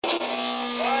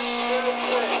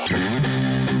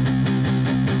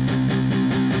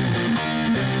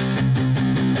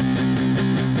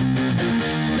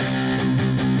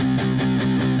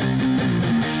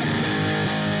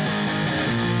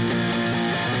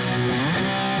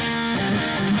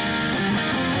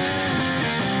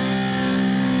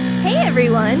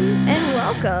everyone, and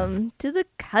welcome to the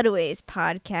Cutaways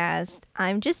podcast.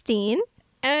 I'm Justine.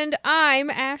 And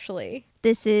I'm Ashley.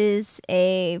 This is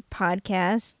a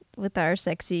podcast with our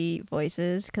sexy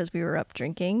voices because we were up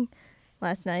drinking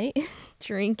last night.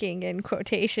 Drinking in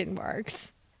quotation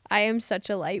marks. I am such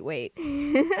a lightweight.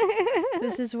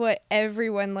 This is what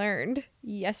everyone learned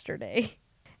yesterday.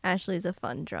 Ashley's a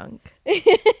fun drunk. I'm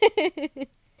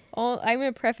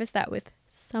going to preface that with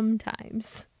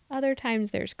sometimes. Other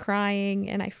times there's crying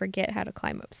and I forget how to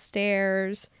climb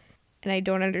upstairs and I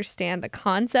don't understand the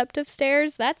concept of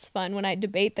stairs. That's fun when I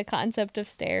debate the concept of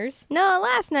stairs. No,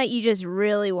 last night you just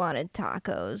really wanted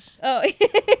tacos. Oh,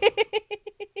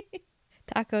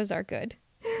 tacos are good.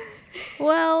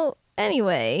 Well,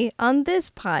 anyway, on this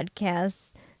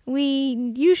podcast,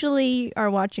 we usually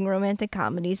are watching romantic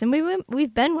comedies, and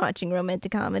we've been watching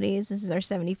romantic comedies. This is our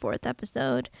 74th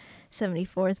episode,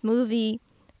 74th movie.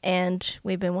 And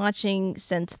we've been watching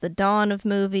since the dawn of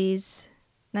movies,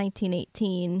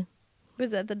 1918. Was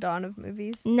that the dawn of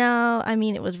movies? No, I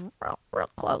mean, it was real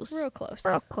close. Real close.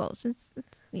 Real close. It's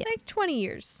yeah. Like 20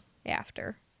 years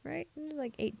after, right? It was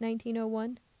like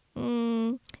 1901.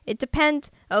 It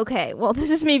depends. Okay, well, this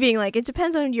is me being like, it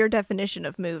depends on your definition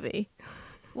of movie.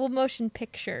 Well, motion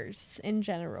pictures in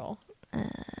general.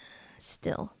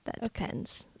 Still, that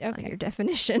depends on Okay. your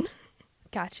definition.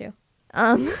 Got you.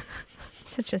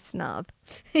 Such a snob.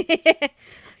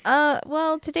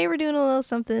 Well, today we're doing a little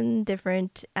something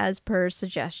different as per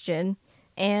suggestion.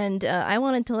 And I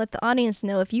wanted to let the audience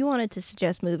know if you wanted to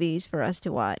suggest movies for us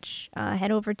to watch,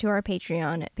 head over to our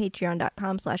Patreon at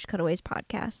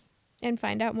patreon.com/cutawayspodcast. And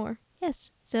find out more.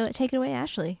 Yes. So take it away,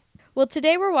 Ashley. Well,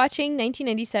 today we're watching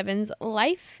 1997's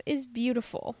Life is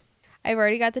Beautiful. I've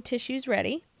already got the tissues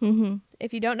ready. Mm-hmm.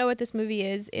 If you don't know what this movie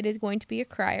is, it is going to be a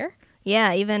crier.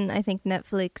 Yeah, even I think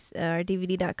Netflix or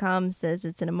DVD.com says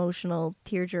it's an emotional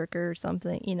tearjerker or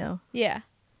something, you know. Yeah.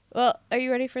 Well, are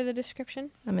you ready for the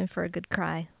description? I'm in for a good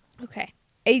cry. Okay.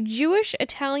 A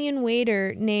Jewish-Italian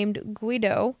waiter named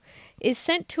Guido is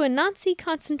sent to a Nazi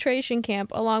concentration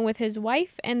camp along with his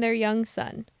wife and their young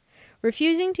son.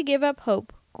 Refusing to give up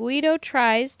hope, Guido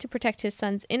tries to protect his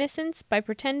son's innocence by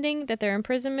pretending that their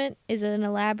imprisonment is an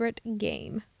elaborate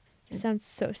game. It sounds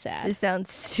so sad. It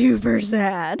sounds super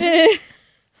sad. I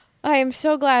am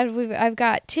so glad I've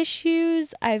got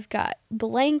tissues, I've got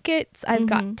blankets, I've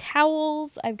got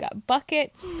towels, I've got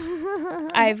buckets,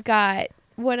 I've got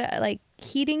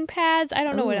heating pads. I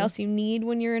don't know what else you need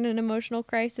when you're in an emotional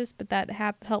crisis, but that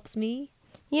helps me.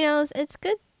 You know, it's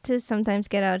good to sometimes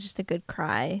get out just a good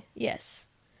cry. Yes,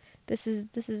 this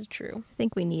is true. I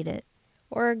think we need it.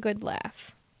 Or a good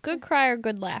laugh. Good cry or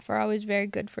good laugh are always very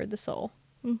good for the soul.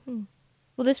 Mm-hmm.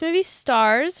 Well, this movie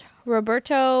stars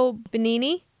Roberto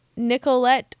Benigni,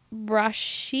 Nicolette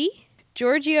Braschi,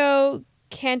 Giorgio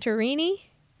Cantorini.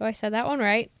 Oh, I said that one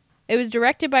right. It was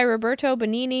directed by Roberto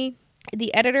Benigni.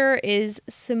 The editor is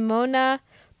Simona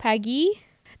Paghi.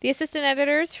 The assistant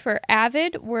editors for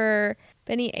Avid were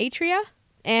Benny Atria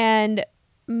and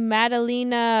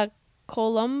Madalena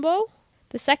Colombo.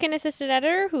 The second assistant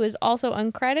editor, who is also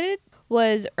uncredited,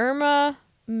 was Irma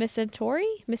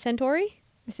Missantoni. Missantoni.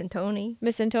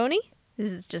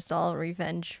 This is just all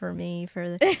revenge for me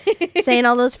for saying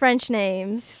all those French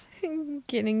names.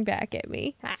 Getting back at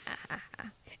me.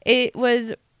 It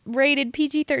was rated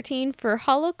PG-13 for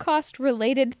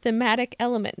Holocaust-related thematic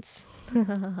elements.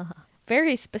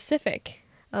 Very specific.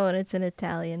 Oh, and it's in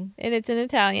Italian.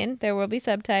 There will be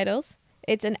subtitles.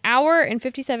 It's an hour and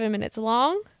 57 minutes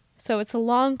long, so it's a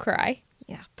long cry.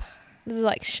 Yep. This is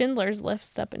like Schindler's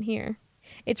List up in here.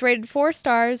 It's rated 4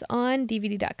 stars on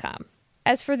DVD.com.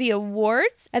 As for the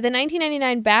awards, at the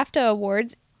 1999 BAFTA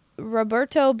Awards,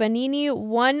 Roberto Benigni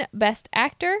won Best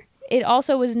Actor. It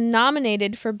also was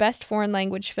nominated for Best Foreign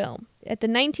Language Film. At the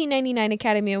 1999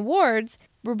 Academy Awards,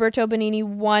 Roberto Benigni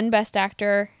won Best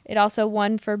Actor. It also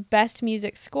won for Best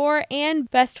Music Score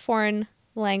and Best Foreign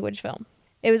Language Film.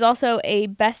 It was also a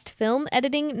Best Film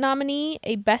Editing nominee,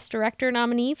 a Best Director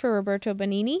nominee for Roberto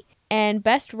Benigni, and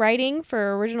Best Writing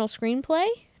for Original Screenplay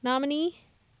nominee.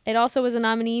 It also was a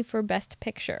nominee for Best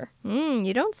Picture.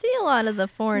 You don't see a lot of the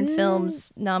foreign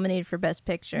films nominated for Best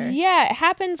Picture. Yeah, it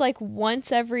happens like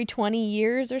once every 20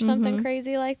 years or something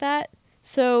crazy like that.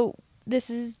 So this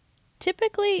is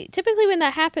typically when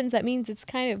that happens, that means it's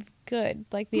kind of good.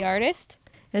 Like The Artist.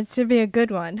 It's to be a good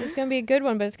one. It's going to be a good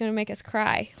one, but it's going to make us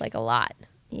cry like a lot.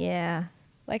 Yeah.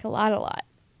 Like a lot.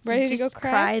 Ready to go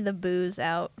cry? Cry the booze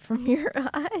out from your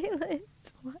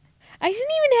eyelids. What? I didn't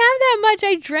even have that much.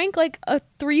 I drank like a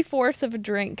 3/4 of a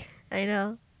drink. I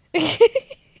know.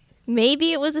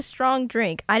 Maybe it was a strong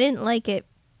drink. I didn't like it,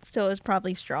 so it was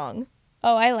probably strong.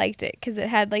 Oh, I liked it because it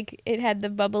had the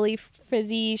bubbly,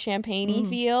 fizzy, champagne-y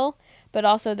feel, but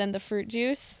also then the fruit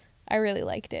juice. I really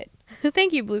liked it.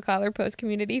 Thank you, Blue Collar Post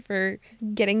community, for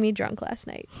getting me drunk last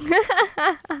night.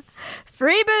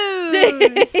 Free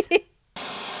booze!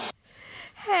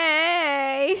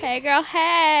 Hey! Hey, girl,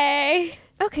 hey!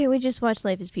 Okay, we just watched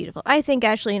Life is Beautiful. I think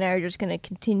Ashley and I are just going to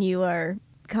continue our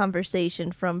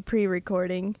conversation from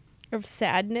pre-recording. Of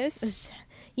sadness?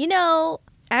 You know,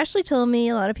 Ashley told me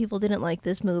a lot of people didn't like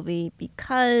this movie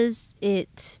because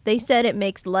they said it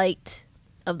makes light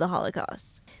of the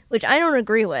Holocaust, which I don't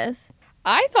agree with.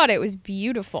 I thought it was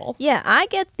beautiful. Yeah, I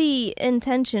get the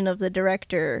intention of the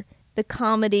director, the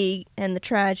comedy and the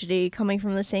tragedy coming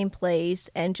from the same place,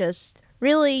 and just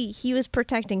really, he was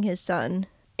protecting his son.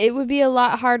 It would be a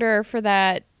lot harder for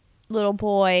that little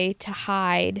boy to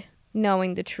hide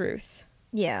knowing the truth.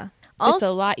 Yeah. It's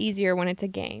a lot easier when it's a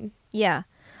game. Yeah.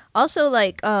 Also,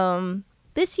 like,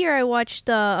 this year I watched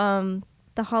the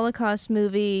Holocaust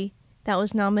movie that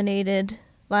was nominated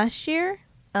last year.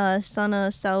 Son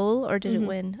of Saul, or did it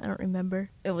win? I don't remember.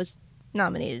 It was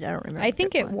nominated. I don't remember. I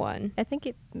think it won. I think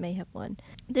it may have won.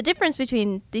 The difference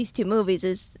between these two movies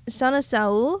is Son of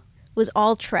Saul was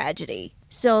all tragedy.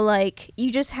 So, like,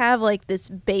 you just have, like, this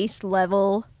base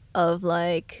level of,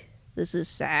 like, this is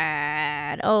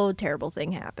sad. Oh, terrible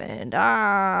thing happened.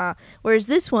 Whereas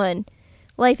this one,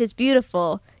 Life is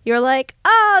Beautiful, you're like,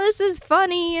 this is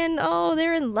funny, and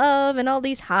they're in love, and all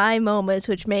these high moments,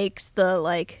 which makes the,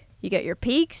 like, you get your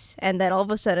peaks, and then all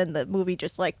of a sudden the movie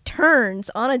just, like, turns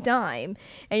on a dime,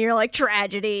 and you're like,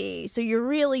 tragedy. So you're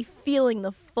really feeling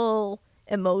the full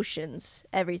emotions,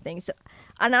 everything. So,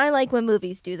 and I like when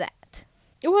movies do that.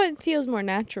 Well, it feels more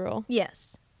natural.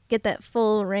 Yes. Get that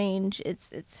full range.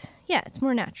 It's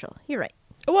more natural. You're right.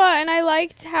 Well, and I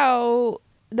liked how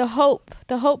the hope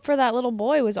for that little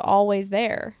boy was always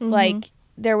there. Mm-hmm. Like,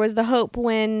 there was the hope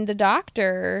when the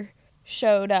doctor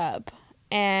showed up,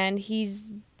 and he's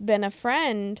been a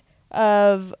friend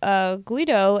of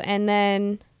Guido, and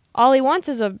then all he wants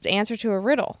is an answer to a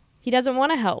riddle. He doesn't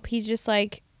want to help. He's just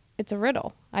like, it's a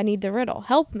riddle. I need the riddle.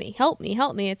 Help me, help me,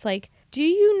 help me. It's like, do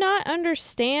you not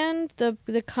understand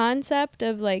the concept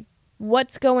of, like,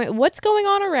 what's going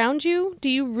on around you? Do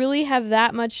you really have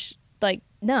that much, like,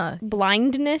 No.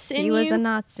 blindness in you? He was a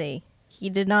Nazi. He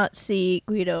did not see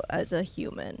Guido as a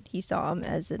human. He saw him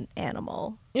as an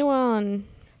animal. Well, and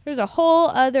there's a whole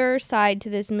other side to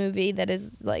this movie that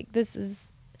is, like,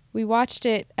 we watched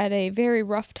it at a very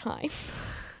rough time.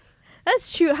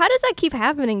 That's true. How does that keep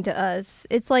happening to us?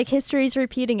 It's like history's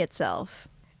repeating itself.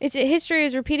 History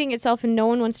is repeating itself, and no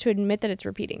one wants to admit that it's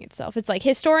repeating itself. It's like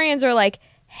historians are like,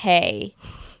 hey,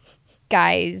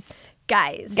 guys.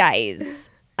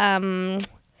 Can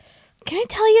I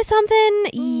tell you something?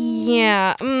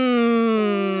 Yeah.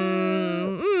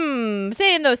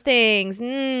 Saying those things.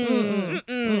 No.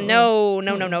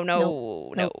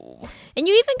 And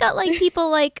you even got, like, people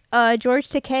like George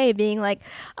Takei being like,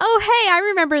 oh, hey, I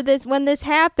remember this when this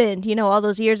happened, all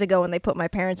those years ago when they put my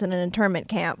parents in an internment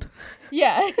camp.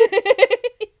 Yeah.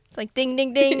 It's like, ding,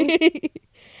 ding, ding.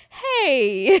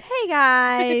 Hey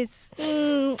guys.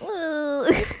 It's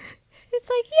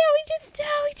like, yeah, we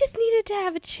just needed to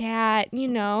have a chat,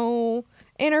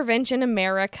 Intervention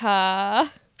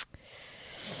America.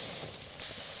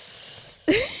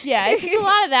 Yeah, it's just a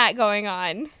lot of that going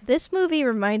on. This movie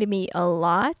reminded me a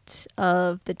lot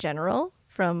of The General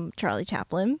from Charlie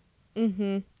Chaplin.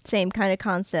 Mm-hmm. Same kind of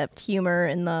concept, humor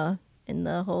in the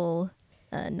whole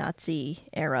Nazi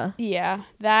era. Yeah,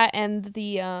 that and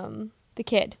the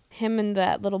kid, him and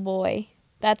that little boy.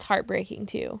 That's heartbreaking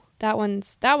too. That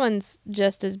one's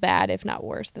just as bad, if not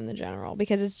worse, than The General,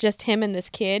 because it's just him and this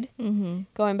kid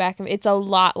going back. It's a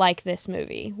lot like this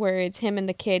movie, where it's him and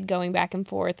the kid going back and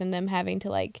forth, and them having to,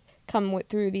 like, come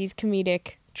through these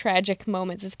comedic, tragic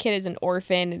moments. This kid is an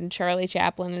orphan, and Charlie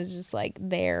Chaplin is just, like,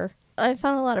 there. I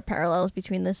found a lot of parallels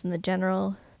between this and The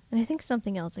General, and I think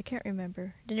something else. I can't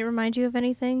remember. Did it remind you of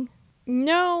anything?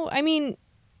 No, I mean,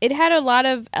 it had a lot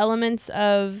of elements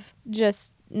of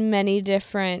just many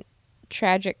different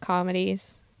tragic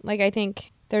comedies. Like, I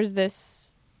think there's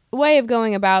this way of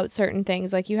going about certain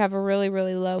things. Like, you have a really,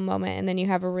 really low moment, and then you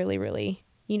have a really, really,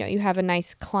 you have a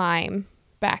nice climb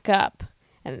back up,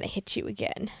 and then they hit you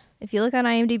again. If you look on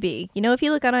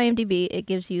IMDb, it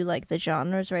gives you, like, the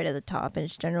genres right at the top, and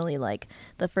it's generally, like,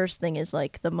 the first thing is,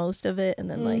 like, the most of it, and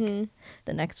then, like,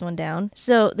 the next one down.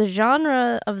 So the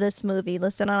genre of this movie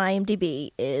listed on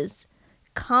IMDb is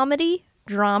comedy,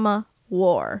 drama,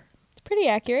 war. It's pretty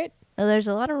accurate. There's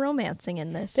a lot of romancing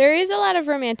in this. There is a lot of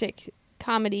romantic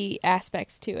comedy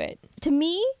aspects to it. To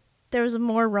me, there was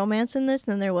more romance in this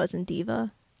than there was in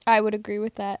Diva. I would agree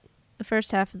with that. The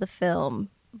first half of the film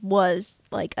was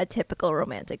like a typical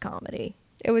romantic comedy.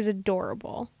 It was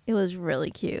adorable. It was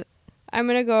really cute. I'm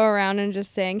going to go around and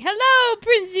just saying, hello,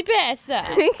 Principessa,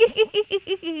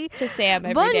 to Sam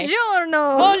every day.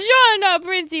 Buongiorno! Buongiorno,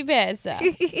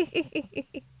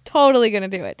 Principessa. Totally going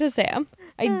to do it to Sam.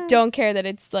 I don't care that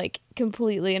it's like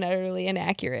completely and utterly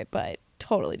inaccurate, but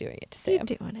totally doing it to Sam.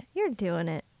 You're doing it. You're doing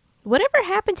it. Whatever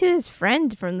happened to his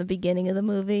friend from the beginning of the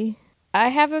movie? I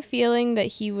have a feeling that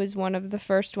he was one of the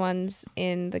first ones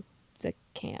in the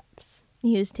camps.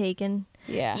 He was taken.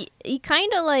 Yeah. You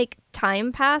kind of like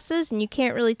time passes and you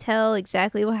can't really tell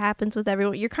exactly what happens with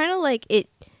everyone. You're kind of like it.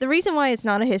 The reason why it's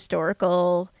not a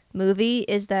historical movie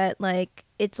is that like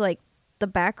it's like the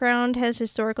background has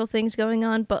historical things going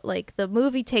on, but like the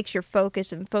movie takes your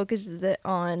focus and focuses it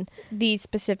on these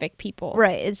specific people.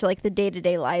 Right. It's like the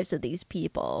day-to-day lives of these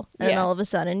people. And then all of a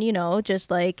sudden, you know,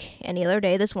 just like any other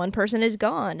day, this one person is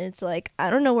gone. It's like, I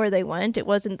don't know where they went. It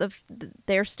wasn't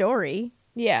their story.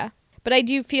 Yeah. But I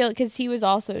do feel, because he was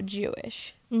also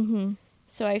Jewish. Mm-hmm.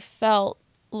 So I felt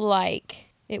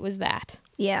like it was that.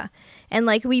 Yeah. And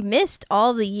like we missed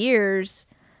all the years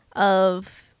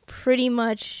of pretty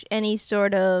much any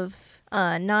sort of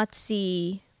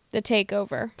Nazi The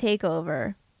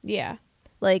takeover. Yeah.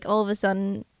 Like all of a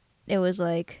sudden it was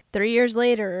like 3 years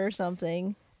later or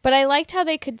something. But I liked how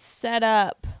they could set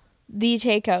up the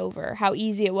takeover, how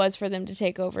easy it was for them to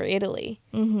take over Italy.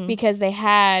 Mm-hmm. Because they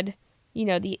had, you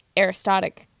know, the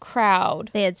aristocratic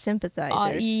crowd. They had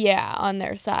sympathizers. On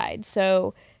their side.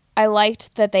 So I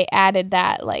liked that they added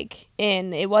that, like,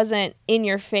 in. It wasn't in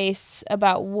your face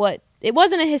about what. It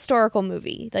wasn't a historical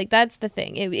movie. Like, that's the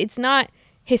thing. It's not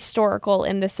historical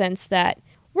in the sense that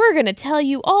we're going to tell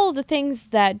you all the things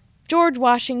that George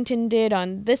Washington did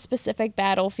on this specific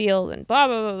battlefield and blah,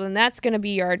 blah, blah, and that's going to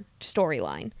be our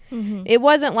storyline. Mm-hmm. It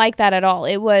wasn't like that at all.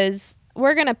 It was,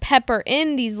 we're going to pepper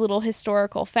in these little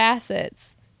historical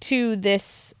facets to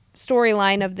this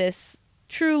storyline of this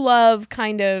true love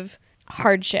kind of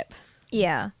hardship.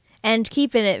 Yeah. And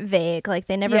keeping it vague. Like,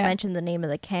 they never mentioned the name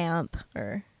of the camp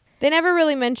or... They never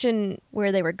really mention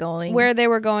where they were going.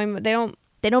 But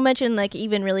they don't mention, like,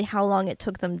 even really how long it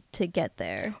took them to get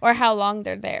there. Or how long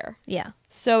they're there. Yeah.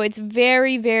 So it's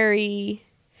very, very...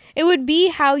 It would be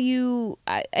how you...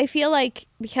 I feel like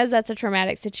because that's a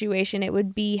traumatic situation, it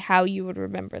would be how you would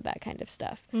remember that kind of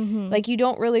stuff. Mm-hmm. Like, you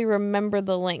don't really remember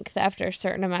the length after a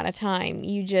certain amount of time.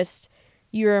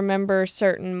 You remember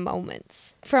certain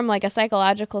moments. From, like, a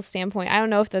psychological standpoint, I don't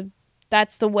know if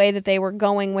that's the way that they were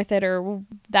going with it or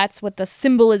that's what the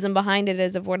symbolism behind it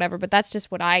is of whatever, but that's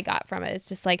just what I got from it. It's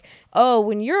just like, oh,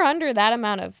 when you're under that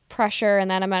amount of pressure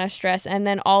and that amount of stress, and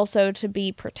then also to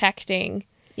be protecting,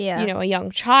 you know, a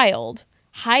young child,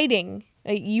 hiding,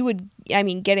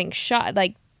 getting shot,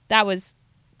 like that was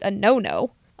a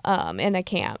no-no in a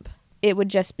camp. It would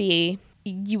just be,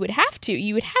 you would have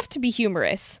to be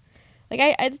humorous.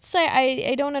 Like I'd say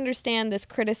I don't understand this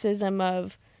criticism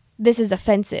of this is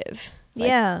offensive.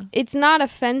 Like, it's not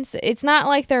offensive. It's not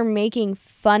like they're making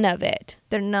fun of it.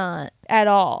 They're not at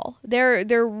all.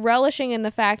 They're relishing in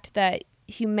the fact that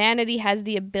humanity has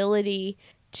the ability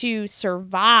to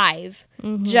survive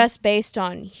just based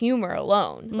on humor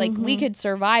alone. Like we could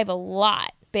survive a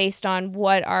lot based on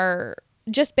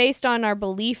based on our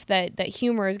belief that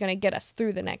humor is going to get us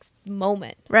through the next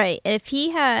moment. Right. If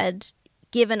he had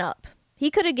given up,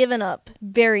 he could have given up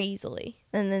very easily.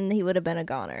 And then he would have been a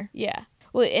goner. Yeah.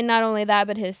 Well, and not only that,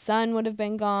 but his son would have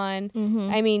been gone.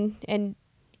 Mm-hmm. I mean, and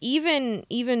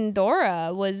even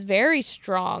Dora was very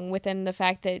strong within the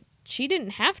fact that she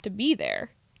didn't have to be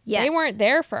there. Yes. They weren't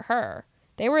there for her.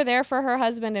 They were there for her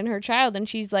husband and her child, and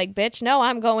she's like, bitch, no,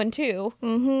 I'm going too.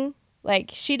 Mm-hmm.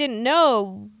 Like, she didn't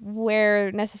know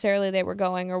where necessarily they were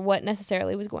going or what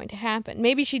necessarily was going to happen.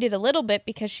 Maybe she did a little bit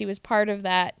because she was part of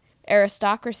that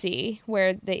aristocracy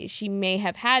where she may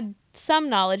have had some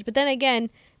knowledge, but then again,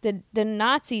 the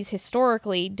Nazis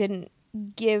historically didn't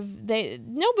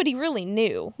nobody really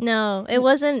knew. No, it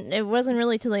wasn't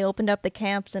really till they opened up the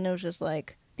camps and it was just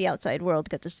like the outside world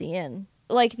got to see in.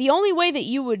 Like, the only way that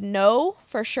you would know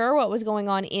for sure what was going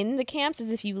on in the camps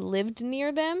is if you lived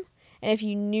near them and if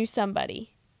you knew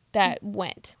somebody that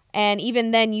went. And even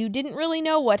then, you didn't really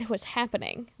know what was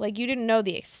happening. Like, you didn't know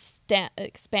the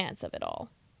expanse of it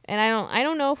all. And I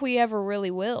don't know if we ever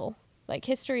really will. Like,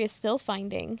 history is still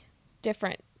finding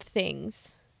different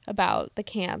things about the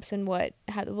camps and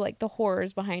like the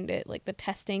horrors behind it, like the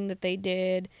testing that they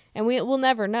did, and we'll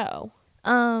never know.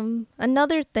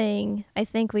 Another thing, I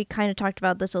think we kind of talked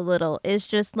about this a little, is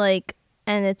just like,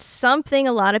 and it's something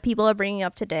a lot of people are bringing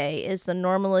up today, is the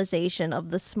normalization of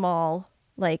the small,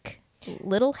 like,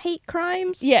 little hate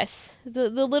crimes. Yes, the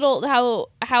little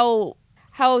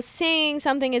how saying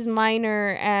something is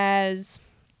minor as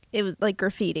It was like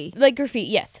graffiti. like graffiti.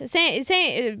 Yes,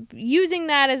 saying using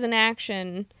that as an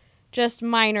action, just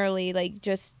minorly, like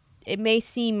just it may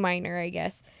seem minor, I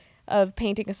guess, of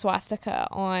painting a swastika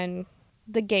on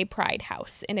the gay pride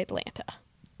house in Atlanta.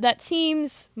 That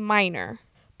seems minor,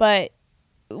 but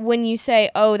when you say,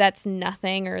 "Oh, that's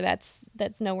nothing," or that's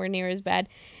nowhere near as bad,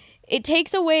 it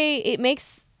takes away. It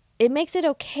makes it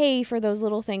okay for those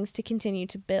little things to continue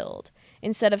to build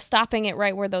instead of stopping it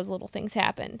right where those little things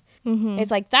happen. Mm-hmm.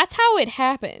 It's like that's how it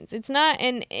happens. It's not,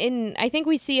 and I think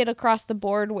we see it across the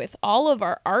board with all of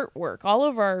our artwork, all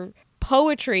of our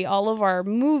poetry, all of our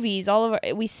movies,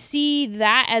 we see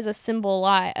that as a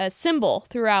symbol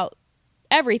throughout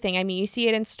everything. I mean, you see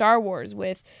it in Star Wars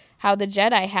with how the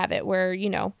Jedi have it, where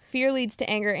fear leads to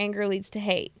anger, anger leads to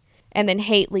hate, and then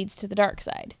hate leads to the dark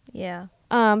side. Yeah.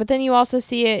 But then you also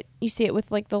see it. You see it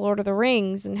with like the Lord of the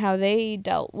Rings and how they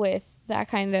dealt with that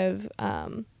kind of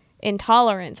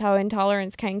intolerance. How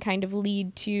intolerance can kind of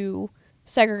lead to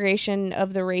segregation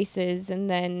of the races, and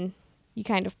then you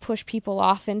kind of push people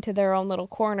off into their own little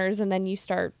corners, and then you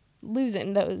start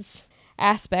losing those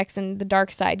aspects, and the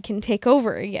dark side can take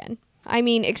over again. I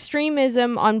mean,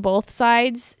 extremism on both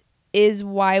sides is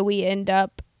why we end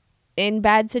up in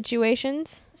bad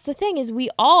situations. The thing is, we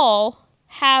all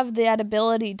have that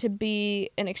ability to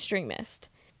be an extremist.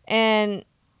 And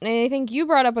I think you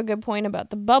brought up a good point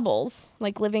about the bubbles,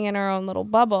 like living in our own little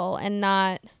bubble and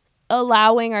not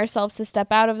allowing ourselves to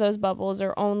step out of those bubbles,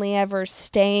 or only ever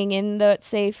staying in the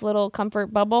safe little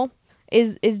comfort bubble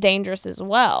is dangerous as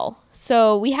well.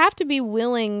 So we have to be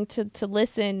willing to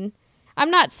listen. I'm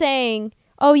not saying,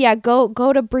 oh yeah, go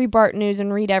to Breitbart News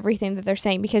and read everything that they're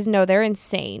saying, because no, they're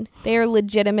insane. They are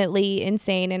legitimately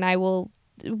insane, and I will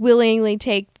willingly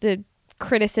take the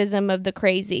criticism of the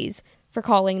crazies for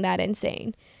calling that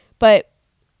insane. But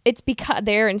it's because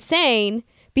they're insane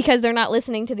because they're not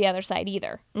listening to the other side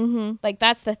either. Mm-hmm. Like,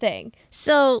 that's the thing.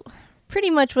 So pretty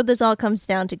much what this all comes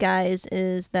down to, guys,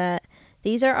 is that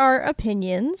these are our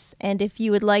opinions, and if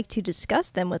you would like to discuss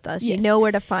them with us, Yes. you know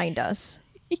where to find us.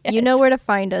 Yes. You know where to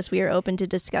find us. We are open to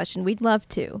discussion. We'd love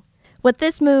to. What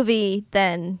this movie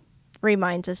then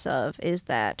reminds us of is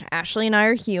that Ashley and I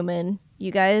are human.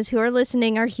 You guys who are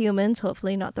listening are humans,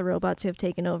 hopefully not the robots who have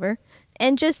taken over.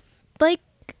 And just like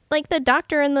the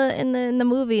doctor in the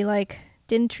movie, like,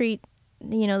 didn't treat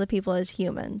the people as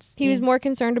humans. He was more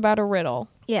concerned about a riddle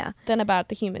Yeah. than about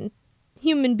the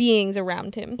human beings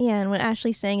around him. Yeah, and what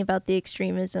Ashley's saying about the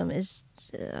extremism is,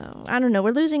 I don't know,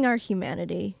 we're losing our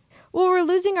humanity. Well, we're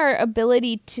losing our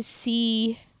ability to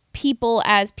see people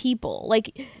as people.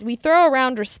 Like, we throw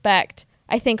around respect,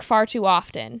 I think, far too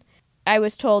often. I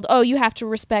was told, oh, you have to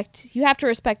respect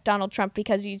Donald Trump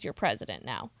because he's your president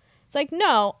now. It's like,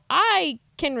 no, I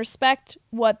can respect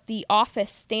what the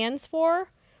office stands for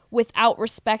without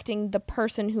respecting the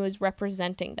person who is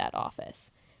representing that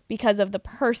office because of the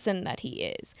person that he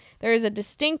is. There is a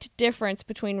distinct difference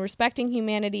between respecting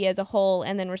humanity as a whole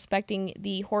and then respecting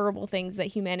the horrible things that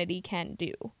humanity can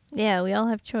do. Yeah, we all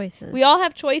have choices. We all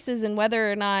have choices, and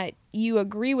whether or not you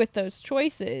agree with those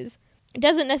choices, it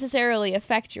doesn't necessarily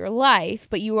affect your life,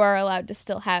 but you are allowed to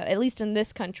still have, at least in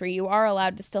this country, you are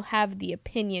allowed to still have the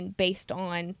opinion based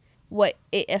on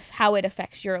how it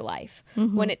affects your life.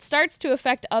 Mm-hmm. When it starts to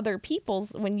affect other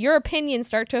people's, when your opinions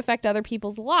start to affect other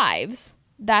people's lives,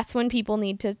 that's when people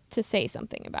need to say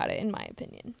something about it, in my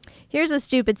opinion. Here's a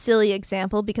stupid, silly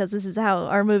example, because this is how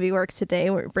our movie works today,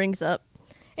 where it brings up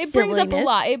It silliness.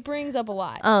 brings up a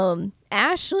lot.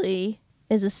 Ashley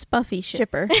is a Spuffy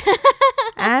shipper.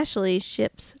 Ashley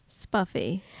ships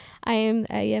Spuffy. I am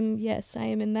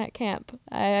in that camp.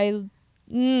 I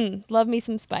love me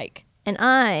some Spike. And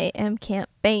I am Camp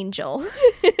Bangel.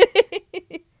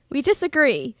 We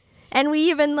disagree. And we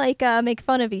even, make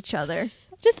fun of each other.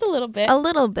 Just a little bit. A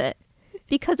little bit.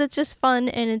 Because it's just fun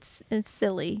and it's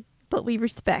silly. But we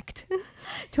respect.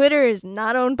 Twitter is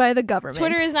not owned by the government.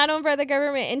 Twitter is not owned by the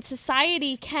government, and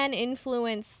society can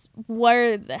influence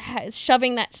where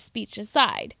shoving that speech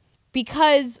aside.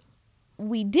 Because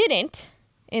we didn't,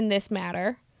 in this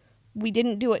matter, we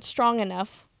didn't do it strong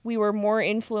enough. We were more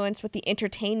influenced with the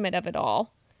entertainment of it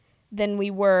all than we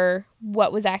were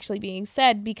what was actually being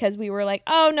said, because we were like,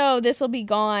 oh no, this will be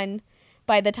gone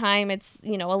by the time it's,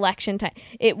 election time.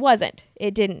 It wasn't.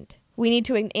 It didn't. We need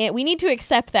to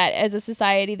accept that as a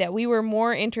society, that we were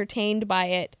more entertained by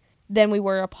it than we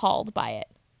were appalled by it.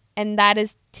 And that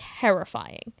is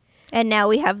terrifying. And now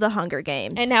we have the Hunger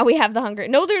Games.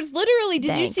 No, there's literally,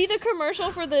 did you Thanks. see the commercial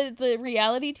for the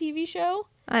reality TV show?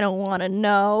 I don't want to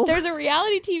know. There's a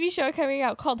reality TV show coming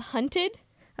out called Hunted.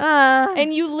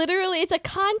 And And you literally, it's a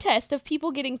contest of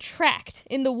people getting tracked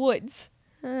in the woods.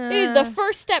 It is the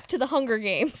first step to the Hunger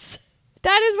Games.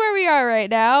 That is where we are right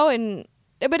now,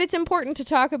 but it's important to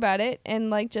talk about it. And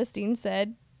like Justine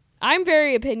said, I'm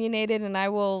very opinionated, and I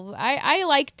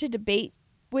like to debate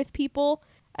with people,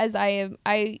 as I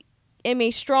am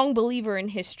a strong believer in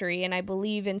history, and I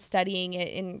believe in studying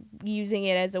it and using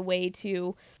it as a way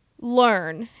to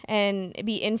learn and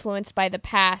be influenced by the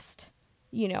past,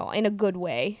 in a good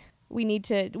way. We need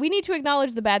to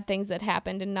acknowledge the bad things that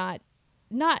happened and not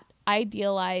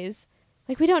idealize.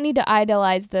 Like, we don't need to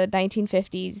idolize the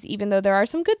 1950s, even though there are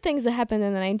some good things that happened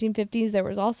in the 1950s. There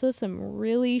was also some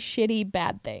really shitty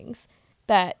bad things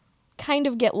that kind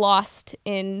of get lost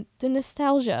in the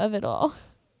nostalgia of it all.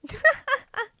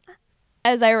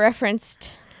 As I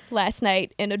referenced last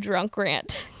night in a drunk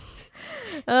rant.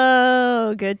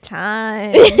 Oh, good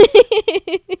times.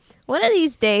 One of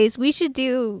these days, we should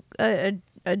do a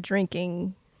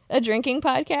drinking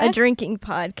podcast. A drinking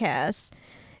podcast.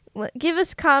 Give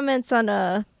us comments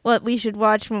on what we should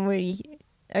watch when we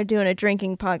are doing a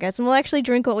drinking podcast, and we'll actually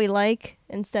drink what we like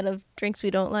instead of drinks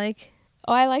we don't like.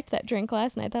 Oh, I liked that drink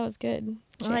last night. That was good.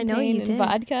 Oh, I know you and did.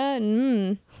 Vodka.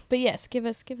 But yes, give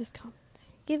us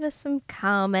comments. Give us some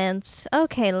comments.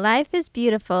 Okay, Life is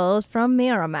Beautiful from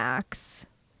Miramax.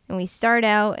 And we start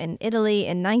out in Italy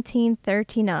in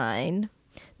 1939.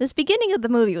 This beginning of the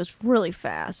movie was really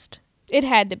fast. It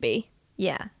had to be.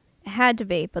 Yeah, it had to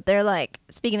be. But they're like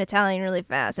speaking Italian really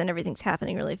fast and everything's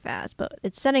happening really fast. But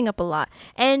it's setting up a lot.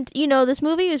 And, this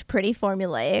movie is pretty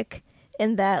formulaic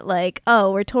in that, like,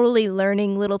 we're totally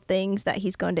learning little things that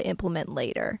he's going to implement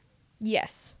later.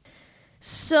 Yes.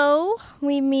 So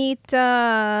we meet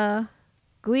Guido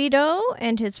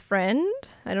and his friend.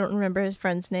 I don't remember his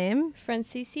friend's name.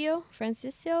 Francisco? I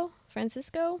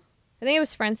think it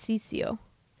was Francisco.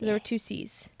 There were two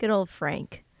C's. Good old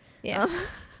Frank. Yeah.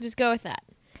 Just go with that.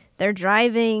 They're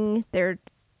driving. They're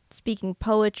speaking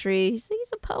poetry. So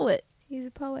he's a poet. He's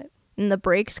a poet. And the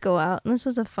brakes go out. And this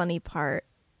was a funny part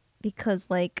because,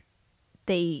 like,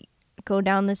 they go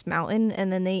down this mountain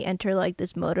and then they enter, like,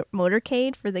 this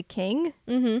motorcade for the king.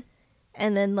 Mm-hmm.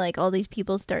 And then, like, all these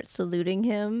people start saluting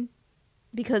him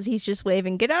because he's just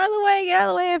waving, get out of the way,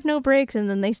 I have no brakes. And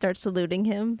then they start saluting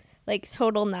him. Like,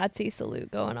 total Nazi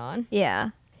salute going on. Yeah.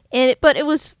 But it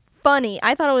was funny.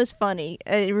 I thought it was funny.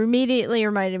 It immediately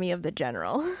reminded me of The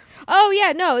General. Oh,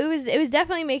 yeah, no, it was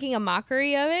definitely making a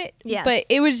mockery of it. Yes. But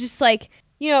it was just like,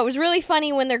 it was really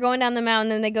funny when they're going down the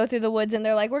mountain and they go through the woods and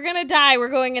they're like, we're going to die, we're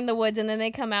going in the woods. And then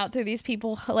they come out through these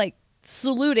people, like,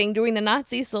 saluting, doing the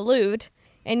Nazi salute.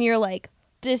 And you're like,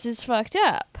 this is fucked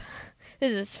up.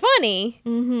 This is funny,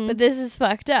 but this is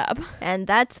fucked up. And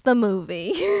that's the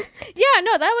movie. Yeah,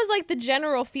 no, that was like the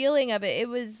general feeling of it.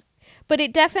 But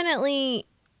it definitely,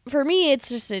 for me, it's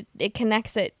just, it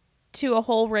connects it to a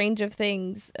whole range of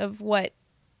things of what,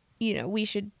 we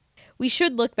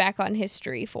should look back on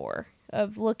history for,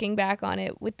 of looking back on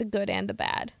it with the good and the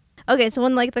bad. Okay, so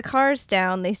when, like, the car's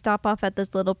down, they stop off at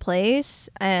this little place,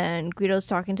 and Guido's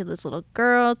talking to this little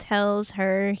girl, tells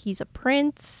her he's a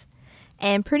prince,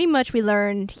 and pretty much we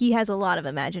learned he has a lot of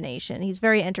imagination. He's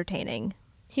very entertaining.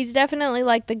 He's definitely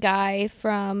like the guy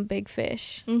from Big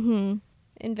Fish. Mm-hmm.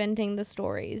 Inventing the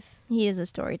stories. He is a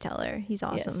storyteller. He's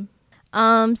awesome.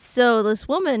 Yes. So this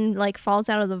woman, like, falls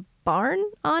out of the barn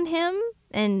on him,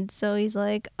 and so he's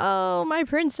like, oh, my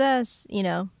princess,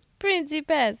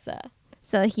 Principessa.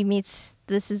 So he meets,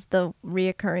 this is the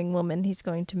reoccurring woman he's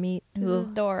going to meet. This is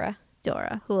Dora.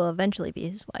 Dora, who will eventually be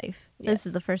his wife. Yes. This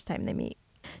is the first time they meet.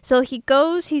 So he's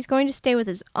going to stay with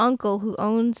his uncle who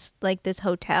owns, like, this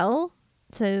hotel.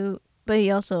 But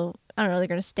he also, I don't know, they're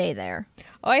going to stay there.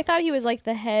 Oh, I thought he was like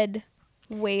the head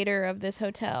waiter of this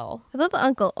hotel. I thought the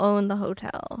uncle owned the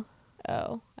hotel.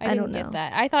 Oh, I didn't get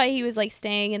that. I thought he was like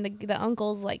staying in the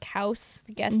uncle's like house,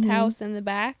 the guest house in the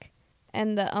back.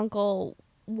 And the uncle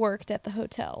worked at the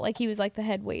hotel. Like he was like the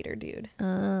head waiter dude.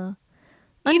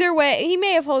 Either way, he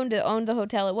may have owned the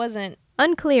hotel. It wasn't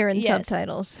unclear in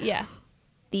subtitles. Yeah.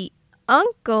 The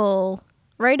uncle,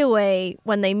 right away,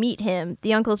 when they meet him,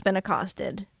 the uncle's been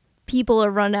accosted. People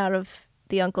are run out of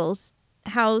the uncle's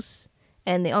house,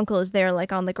 and the uncle is there,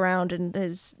 like, on the ground, and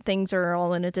his things are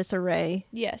all in a disarray.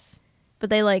 Yes. But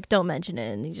they, like, don't mention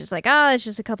it, and he's just like, it's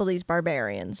just a couple of these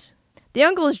barbarians. The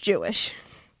uncle is Jewish.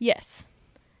 Yes.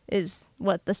 Is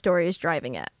what the story is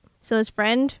driving at. So his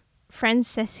friend,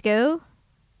 Francesco,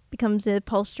 becomes a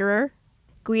upholsterer.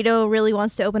 Guido really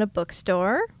wants to open a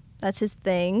bookstore. That's his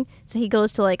thing. So he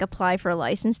goes to, like, apply for a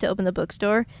license to open the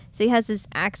bookstore. So he has this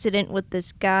accident with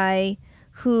this guy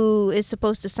who is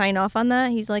supposed to sign off on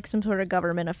that. He's like some sort of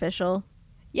government official.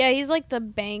 Yeah, he's like the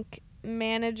bank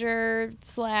manager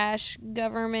 /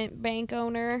 government bank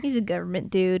owner. He's a government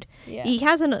dude. Yeah. He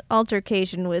has an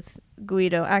altercation with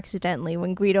Guido accidentally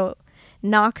when Guido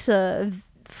knocks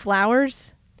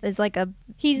flowers. It's like a...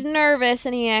 He's nervous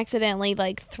and he accidentally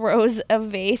like throws a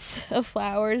vase of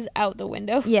flowers out the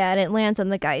window. Yeah, and it lands on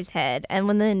the guy's head. And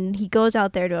when then he goes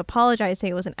out there to apologize, say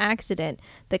it was an accident,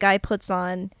 the guy puts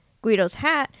on Guido's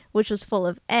hat, which was full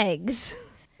of eggs.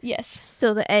 Yes.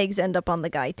 So the eggs end up on the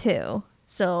guy too.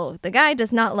 So the guy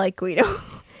does not like Guido.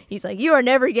 He's like, you are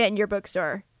never getting your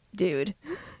bookstore, dude.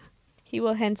 He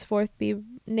will henceforth be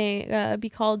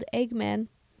called Eggman.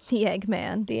 The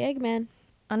Eggman. The Eggman.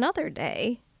 Another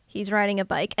day, he's riding a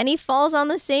bike and he falls on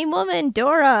the same woman,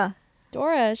 Dora.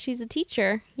 Dora, she's a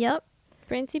teacher. Yep.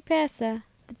 Principessa.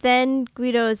 But then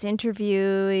Guido's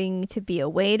interviewing to be a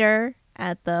waiter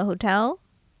at the hotel.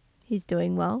 He's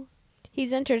doing well.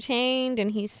 He's entertained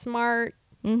and he's smart.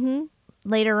 Mm-hmm.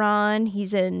 Later on,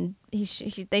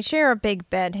 they share a big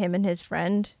bed, him and his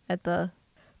friend, at the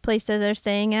place that they're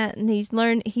staying at, and the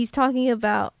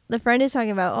friend is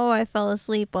talking about, oh, I fell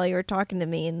asleep while you were talking to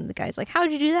me, and the guy's like,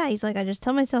 how'd you do that? He's like, I just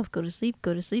tell myself, go to sleep,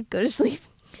 go to sleep, go to sleep.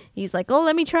 He's like, oh,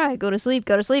 let me try, go to sleep,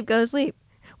 go to sleep, go to sleep,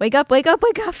 wake up, wake up,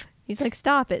 wake up. He's like,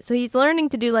 stop it. So he's learning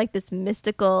to do like this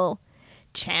mystical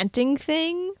chanting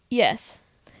thing. Yes.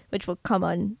 Which will come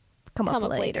up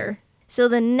later. So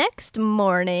the next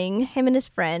morning, him and his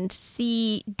friend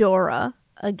see Dora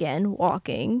again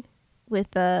walking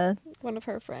with one of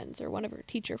her friends, or one of her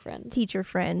teacher friends. Teacher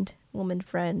friend, woman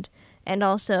friend. And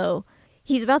also,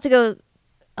 he's about to go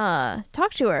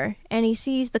talk to her, and he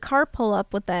sees the car pull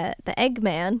up with the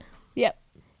Eggman. Yep.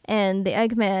 And the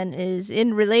Eggman is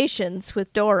in relations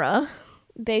with Dora.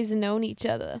 They've known each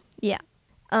other. Yeah.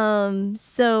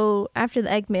 So after the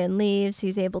Eggman leaves,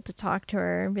 he's able to talk to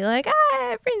her and be like,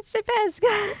 ah,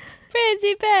 Principessa.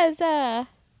 Principessa.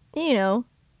 You know,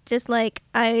 just like,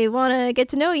 I want to get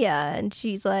to know ya. And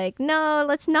she's like, no,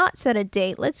 let's not set a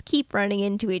date. Let's keep running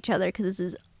into each other because this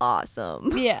is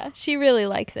awesome. Yeah, she really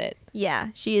likes it. Yeah,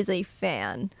 she is a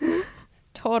fan.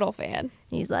 Total fan.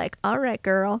 He's like, all right,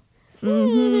 girl.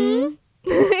 Mm-hmm.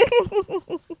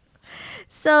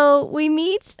 So we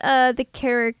meet the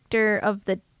character of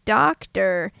the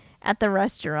doctor at the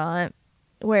restaurant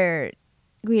where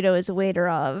Guido is a waiter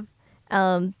of.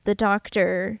 The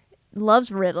doctor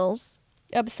loves riddles.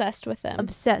 Obsessed with them.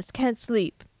 Obsessed. Can't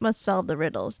sleep. Must solve the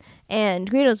riddles.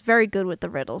 And Guido's very good with the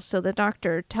riddles, so the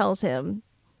doctor tells him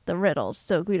the riddles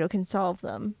so Guido can solve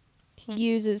them. He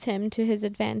uses him to his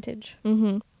advantage.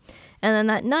 Mm-hmm. And then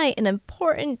that night, an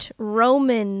important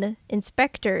Roman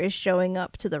inspector is showing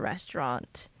up to the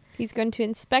restaurant. He's going to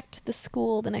inspect the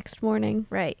school the next morning.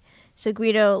 Right. So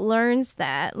Guido learns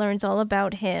all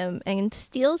about him, and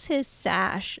steals his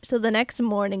sash. So the next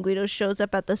morning, Guido shows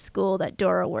up at the school that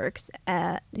Dora works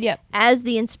at. Yep. As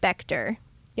the inspector.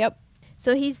 Yep.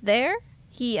 So he's there.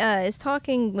 He is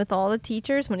talking with all the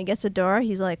teachers. When he gets to Dora,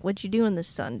 he's like, what you doing this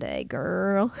Sunday,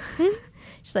 girl?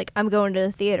 She's like, I'm going to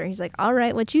the theater. He's like, all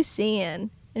right, what you seeing?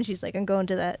 And she's like, I'm going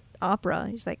to that opera.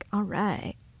 He's like, all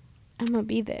right. I'm going to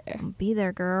be there. I'm gonna be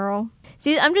there, girl.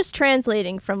 See, I'm just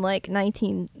translating from like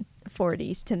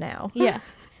 1940s to now. Yeah.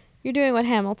 You're doing what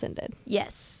Hamilton did.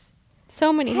 Yes.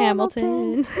 So many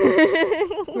Hamilton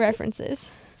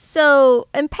references. So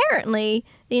apparently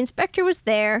the inspector was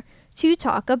there to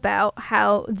talk about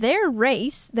how their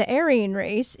race, the Aryan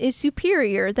race, is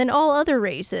superior than all other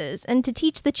races, and to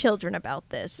teach the children about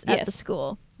this at the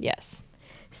school. Yes.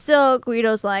 So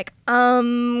Guido's like,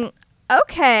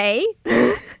 okay.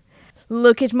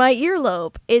 Look at my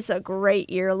earlobe. It's a great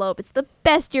earlobe. It's the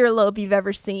best earlobe you've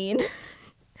ever seen.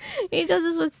 He does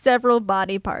this with several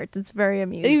body parts. It's very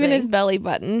amusing. Even his belly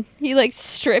button. He like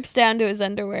strips down to his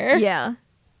underwear. Yeah.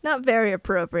 Not very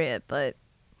appropriate, but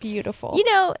beautiful. You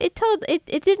know,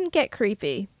 it didn't get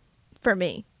creepy for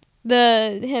me.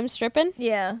 Him stripping?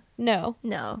 Yeah. No.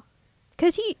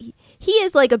 Cuz he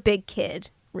is like a big kid,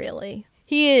 really.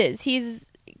 He is. He's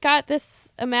got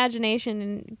this imagination,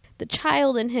 and the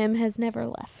child in him has never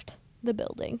left the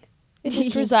building. It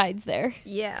just resides there.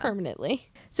 Yeah. Permanently.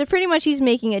 So pretty much he's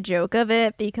making a joke of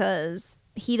it because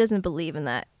he doesn't believe in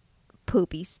that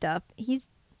poopy stuff. He's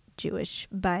Jewish,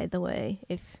 by the way,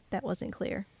 if that wasn't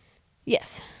clear.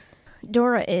 Yes.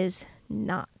 Dora is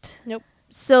not. Nope.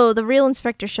 So the real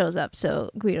inspector shows up, so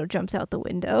Guido jumps out the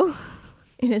window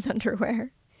in his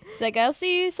underwear. It's like, I'll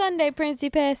see you Sunday,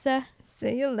 Principessa.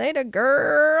 See you later,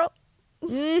 girl.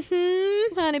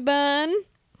 Mm-hmm, honey bun.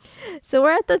 So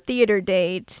we're at the theater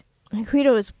date.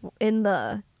 Guido is in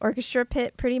the orchestra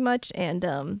pit pretty much,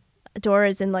 and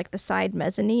Dora's in like the side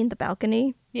mezzanine, the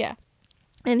balcony, Yeah.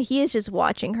 and he is just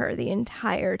watching her the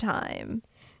entire time.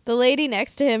 The lady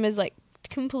next to him is like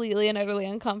completely and utterly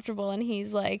uncomfortable, and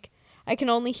he's like, I can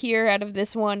only hear out of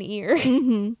this one ear.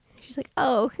 Mm-hmm. She's like,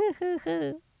 oh.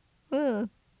 And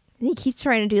he keeps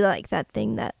trying to do like that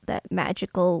thing, that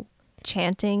magical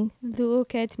chanting.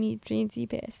 Look at me,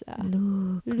 Principessa.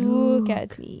 Look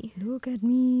at me. Look at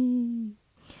me.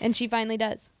 And she finally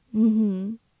does.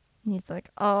 Mm-hmm. And he's like,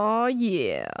 oh,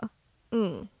 yeah.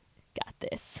 Got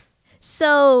this.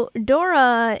 So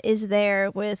Dora is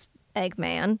there with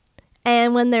Eggman.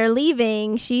 And when they're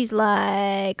leaving, she's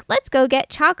like, let's go get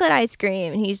chocolate ice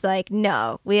cream. And he's like,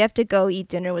 no, we have to go eat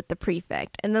dinner with the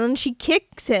prefect. And then she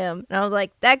kicks him. And I was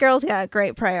like, that girl's got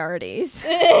great priorities.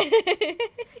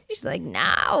 She's like,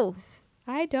 no.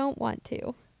 I don't want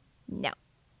to. No.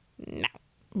 No.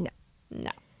 No.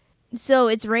 No. So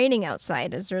it's raining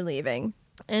outside as they're leaving.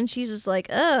 And she's just like,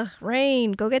 ugh,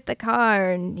 rain, go get the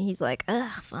car. And he's like,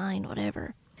 ugh, fine,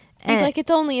 whatever. He's like, it's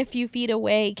only a few feet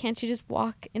away. Can't you just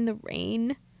walk in the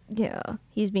rain? Yeah,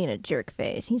 he's being a jerk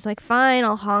face. He's like, fine,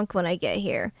 I'll honk when I get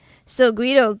here. So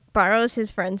Guido borrows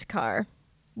his friend's car.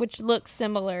 Which looks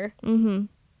similar. Mm-hmm.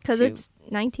 Because to- it's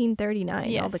 1939.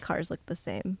 Yes. All the cars look the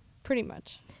same. Pretty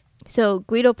much. So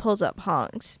Guido pulls up,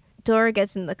 honks. Dora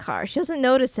gets in the car. She doesn't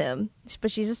notice him,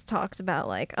 but she just talks about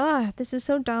like, this is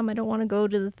so dumb. I don't want to go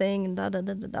to the thing and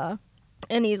da-da-da-da-da.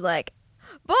 And he's like,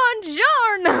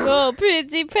 buongiorno! Oh,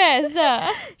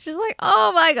 Principessa. She's like,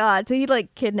 oh my god. So he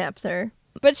like kidnaps her.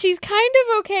 But she's kind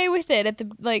of okay with it at the,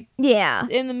 like, Yeah.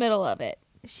 in the middle of it.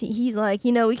 He's like,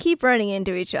 we keep running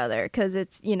into each other because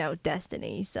it's,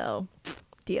 destiny. So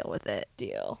deal with it.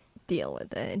 Deal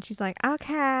with it. And she's like,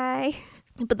 okay.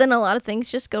 But then a lot of things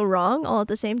just go wrong all at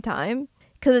the same time.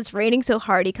 Because it's raining so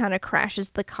hard, he kind of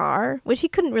crashes the car, which he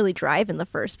couldn't really drive in the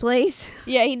first place.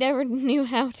 Yeah, he never knew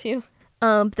how to.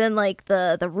 Then, like,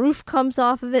 the roof comes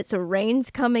off of it, so rain's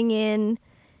coming in.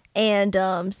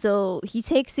 And so he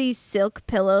takes these silk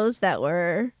pillows that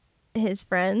were his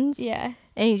friends. Yeah.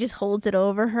 And he just holds it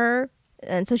over her.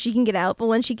 And so she can get out. But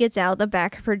when she gets out, the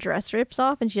back of her dress rips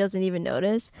off and she doesn't even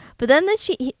notice. But then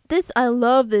I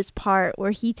love this part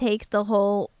where he takes the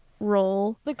whole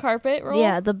roll. The carpet roll?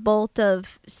 Yeah, the bolt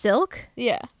of silk.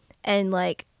 Yeah. And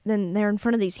like, then they're in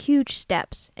front of these huge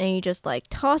steps. And he just like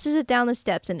tosses it down the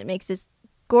steps and it makes this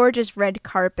gorgeous red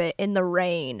carpet in the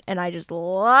rain. And I just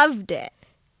loved it.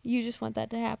 You just want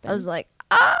that to happen. I was like,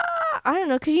 I don't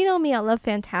know, because you know me, I love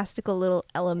fantastical little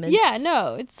elements. Yeah,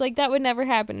 no, it's like that would never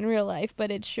happen in real life,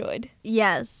 but it should.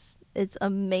 Yes, it's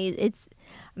amazing. It's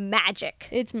magic.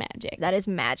 It's magic. That is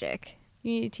magic.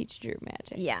 You need to teach Drew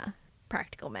magic. Yeah,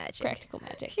 practical magic. Practical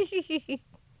magic.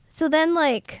 So then,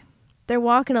 like, they're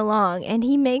walking along, and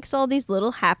he makes all these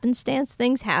little happenstance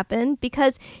things happen,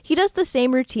 because he does the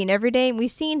same routine every day, and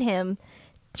we've seen him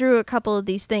through a couple of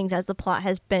these things as the plot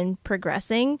has been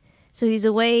progressing. So he's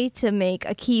a way to make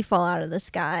a key fall out of the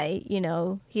sky,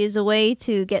 He is a way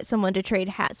to get someone to trade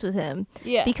hats with him.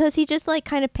 Yeah. Because he just, like,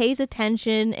 kind of pays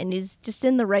attention and is just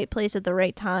in the right place at the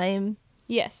right time.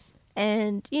 Yes.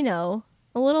 And, a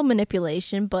little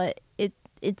manipulation, but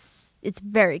it's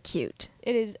very cute.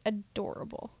 It is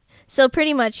adorable. So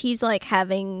pretty much he's, like,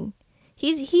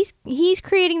 he's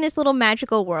creating this little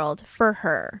magical world for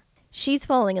her. She's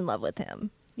falling in love with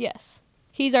him. Yes.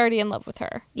 He's already in love with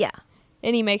her. Yeah.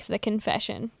 And he makes the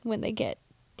confession when they get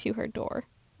to her door,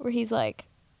 where he's like,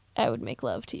 I would make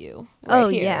love to you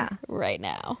here, right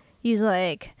now. He's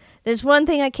like, there's one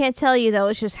thing I can't tell you, though.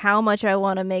 It's just how much I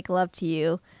want to make love to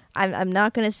you. I'm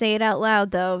not going to say it out loud,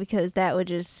 though, because that would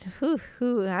just,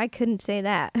 I couldn't say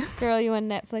that. Girl, you want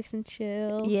Netflix and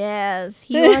chill? Yes.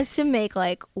 He wants to make,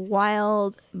 like,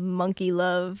 wild monkey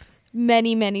love.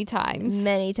 Many, many times.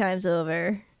 Many times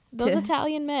over. Those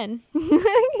Italian men.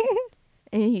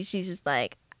 And she's just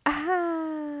like,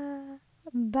 bye.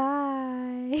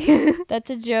 That's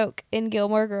a joke in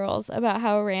Gilmore Girls about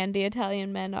how randy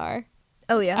Italian men are.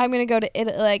 Oh, yeah? I'm going to go to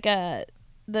Italy, like,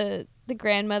 the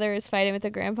grandmother is fighting with the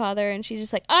grandfather, and she's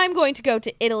just like, I'm going to go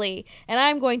to Italy, and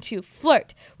I'm going to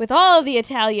flirt with all of the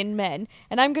Italian men,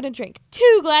 and I'm going to drink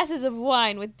 2 glasses of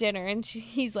wine with dinner. And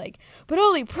he's like, but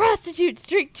only prostitutes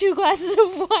drink 2 glasses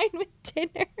of wine with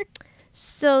dinner.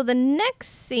 So the next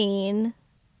scene,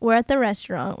 we're at the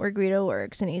restaurant where Guido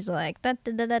works, and he's like, da,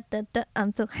 da, da, da, da, da,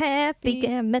 I'm so happy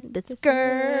I met this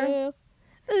girl.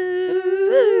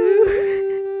 Ooh.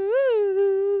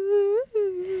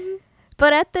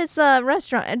 But at this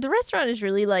restaurant, the restaurant is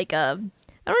really like I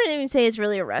don't even say it's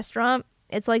really a restaurant.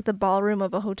 It's like the ballroom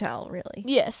of a hotel, really.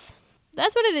 Yes.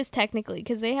 That's what it is technically,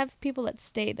 because they have people that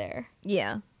stay there.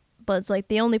 Yeah. but it's like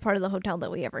the only part of the hotel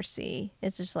that we ever see.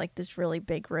 It's just like this really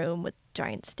big room with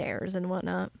giant stairs and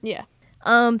whatnot. Yeah.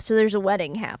 So there's a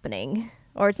wedding happening.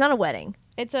 Or it's not a wedding.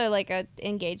 It's a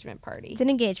engagement party. It's an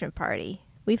engagement party.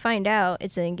 We find out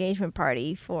it's an engagement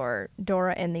party for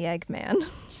Dora and the Eggman.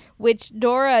 Which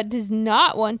Dora does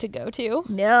not want to go to.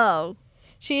 No.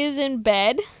 She is in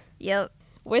bed. Yep.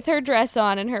 With her dress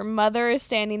on, and her mother is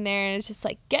standing there, and it's just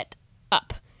like, get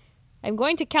up. I'm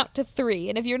going to count to 3,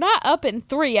 and if you're not up in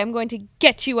 3, I'm going to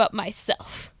get you up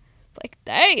myself. Like,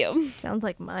 damn. Sounds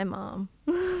like my mom.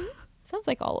 Sounds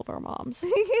like all of our moms.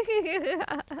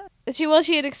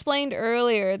 She had explained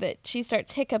earlier that she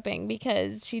starts hiccuping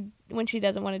because when she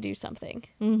doesn't want to do something.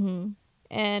 Mm-hmm.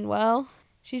 And, well,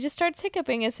 she just starts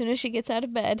hiccuping as soon as she gets out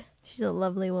of bed. She's a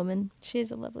lovely woman. She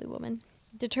is a lovely woman.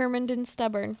 Determined and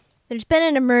stubborn. There's been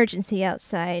an emergency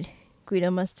outside.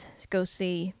 Guido must go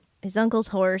see. His uncle's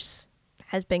horse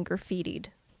has been graffitied.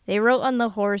 They wrote on the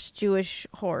horse, Jewish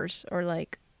horse, or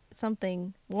like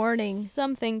something, warning.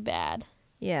 Something bad.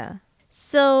 Yeah.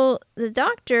 So the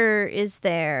doctor is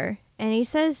there, and he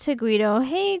says to Guido,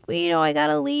 hey, Guido, I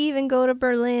gotta leave and go to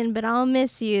Berlin, but I'll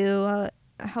miss you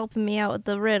helping me out with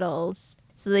the riddles.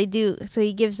 So they do. So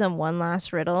he gives them one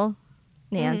last riddle.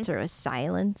 The answer is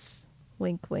silence.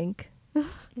 Wink, wink.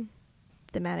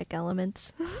 Thematic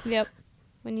elements. Yep.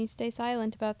 When you stay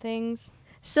silent about things.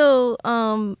 So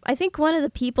I think one of the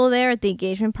people there at the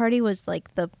engagement party was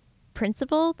like the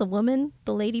principal, the woman,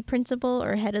 the lady principal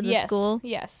or head of the school.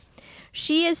 Yes.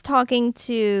 She is talking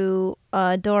to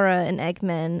Dora and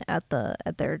Eggman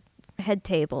at their head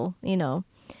table,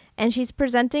 and she's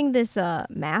presenting this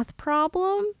math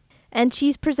problem, and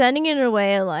she's presenting it in a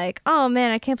way like, oh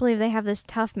man, I can't believe they have this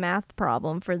tough math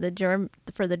problem for the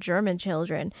German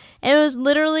children, and it was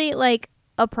literally like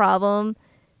a problem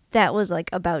that was like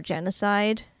about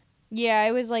genocide. Yeah,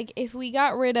 it was like, if we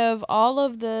got rid of all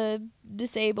of the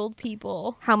disabled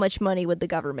people, how much money would the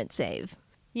government save?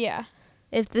 Yeah.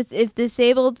 If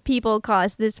disabled people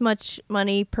cost this much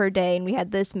money per day and we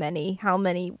had this many, how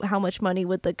much money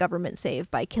would the government save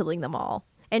by killing them all?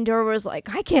 And Dora was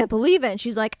like, I can't believe it. And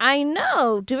she's like, I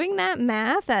know, doing that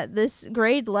math at this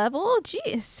grade level,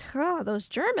 jeez, those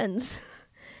Germans.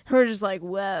 We're just like,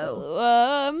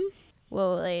 whoa.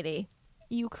 Whoa, lady.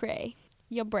 You cray.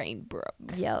 Your brain broke.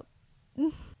 Yep.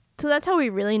 So that's how we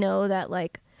really know that,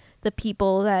 like, the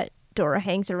people that Dora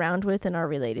hangs around with and are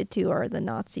related to are the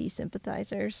Nazi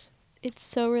sympathizers. It's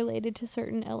so related to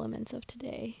certain elements of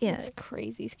today. Yeah. It's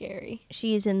crazy scary.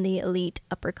 She's in the elite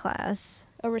upper class.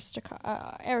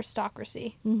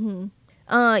 Aristocracy.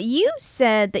 Mm-hmm. You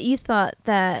said that you thought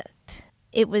that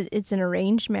it's an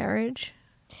arranged marriage.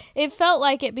 It felt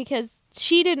like it because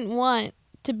she didn't want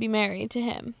to be married to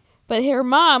him. But her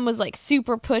mom was like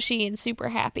super pushy and super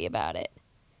happy about it.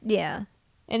 Yeah.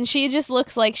 And she just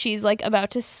looks like she's like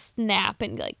about to snap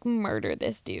and like murder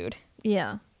this dude.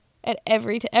 Yeah. At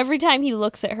every time he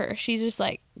looks at her, she's just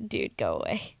like, dude, go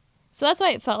away. So that's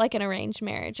why it felt like an arranged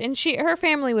marriage. And her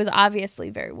family was obviously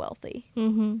very wealthy.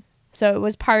 Mm-hmm. So it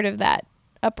was part of that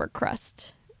upper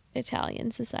crust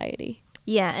Italian society.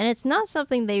 Yeah, and it's not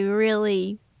something they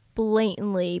really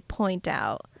blatantly point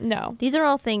out. No. These are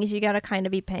all things you got to kind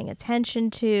of be paying attention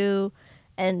to.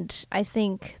 And I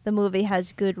think the movie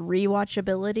has good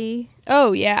rewatchability.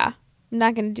 Oh, yeah. I'm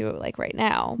not going to do it like right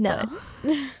now. No.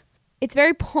 But it's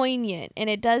very poignant, and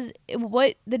it does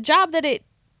what the job that it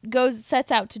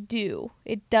sets out to do.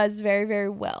 It does very, very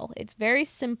well. It's very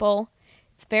simple.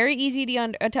 It's very easy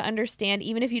to understand,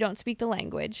 even if you don't speak the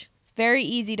language. It's very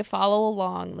easy to follow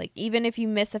along. Like, even if you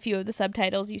miss a few of the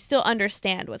subtitles, you still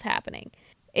understand what's happening.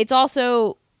 It's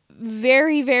also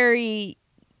very, very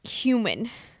human.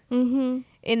 Mm-hmm.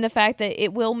 In the fact that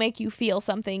it will make you feel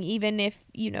something, even if,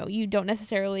 you don't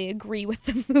necessarily agree with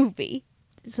the movie.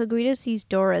 So Guido sees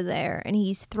Dora there, and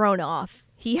he's thrown off.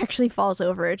 He actually falls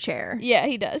over a chair. Yeah,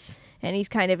 he does. And he's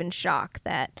kind of in shock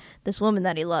that this woman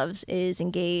that he loves is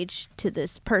engaged to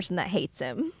this person that hates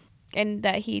him. And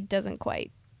that he doesn't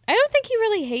quite. I don't think he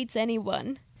really hates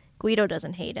anyone. Guido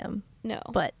doesn't hate him. No.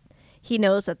 But he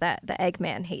knows that the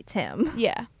Eggman hates him.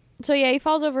 Yeah. So yeah, he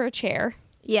falls over a chair.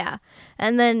 Yeah.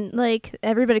 And then, like,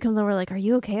 everybody comes over like, are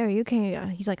you okay? Are you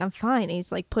okay? He's like, I'm fine. And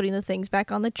he's, like, putting the things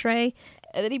back on the tray.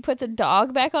 And then he puts a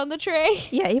dog back on the tray.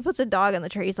 Yeah, he puts a dog on the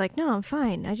tray. He's like, no, I'm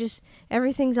fine.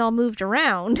 Everything's all moved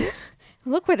around.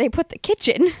 Look where they put the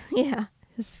kitchen. Yeah.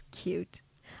 It's cute.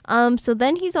 So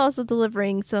then he's also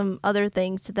delivering some other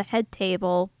things to the head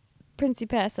table.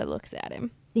 Principessa looks at him.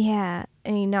 Yeah,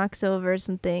 and he knocks over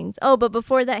some things. Oh, but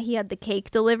before that, he had the cake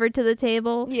delivered to the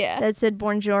table. Yeah. That said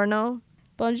Buongiorno.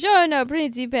 Buongiorno,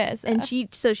 Principessa.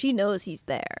 And she knows he's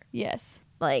there. Yes.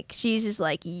 Like, she's just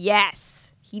like,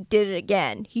 yes, he did it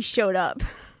again. He showed up.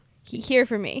 He here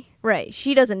for me. Right.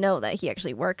 She doesn't know that he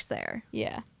actually works there.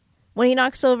 Yeah. When he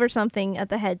knocks over something at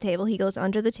the head table, he goes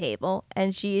under the table,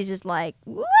 and she is just like,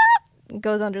 whoop!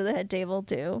 Goes under the head table,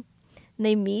 too. And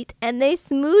they meet, and they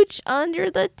smooch under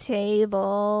the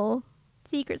table.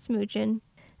 Secret smooching.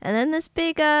 And then this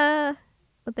big,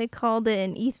 what they called it,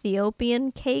 an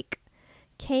Ethiopian cake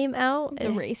came out. The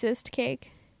racist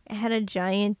cake. It had a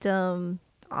giant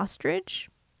ostrich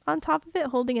on top of it,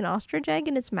 holding an ostrich egg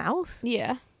in its mouth.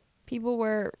 Yeah. People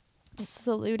were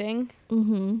saluting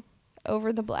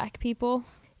over the black people.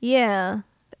 Yeah.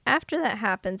 After that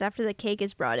happens, after the cake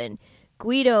is brought in,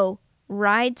 Guido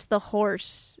rides the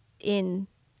horse in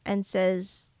and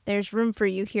says, "There's room for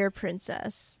you here,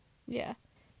 princess." Yeah.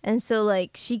 And so,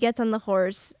 like, she gets on the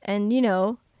horse and,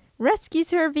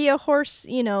 rescues her via horse,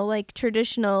 like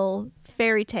traditional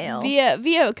fairy tale. Via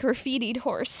a graffitied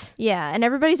horse. Yeah, and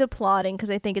everybody's applauding because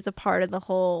they think it's a part of the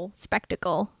whole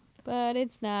spectacle. But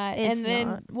it's not. It's and then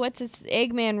not.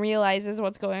 Eggman realizes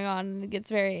what's going on and gets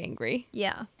very angry.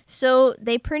 Yeah. So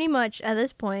they pretty much, at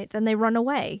this point, then they run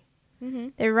away. Mm-hmm.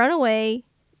 They run away,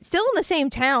 still in the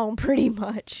same town, pretty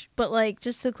much, but, like,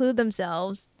 just seclude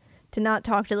themselves to not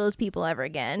talk to those people ever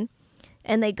again.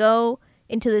 And they go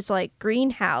into this, like,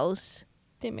 greenhouse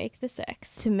They make the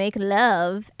sex. to make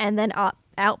love, and then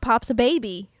out pops a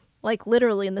baby, like,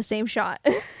 literally in the same shot.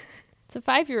 It's a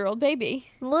 5-year-old baby.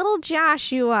 Little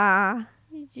Joshua.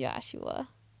 Joshua.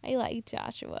 I like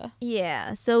Joshua.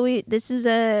 Yeah, so this is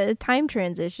a time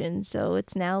transition, so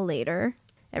it's now later.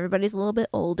 Everybody's a little bit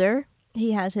older.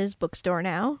 He has his bookstore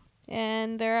now.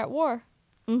 And they're at war.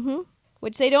 Mm-hmm.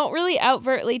 Which they don't really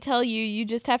overtly tell you. You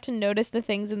just have to notice the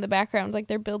things in the background. Like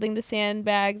they're building the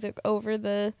sandbags over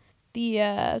the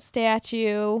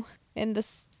statue in the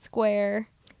square.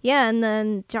 Yeah, and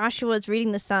then Joshua's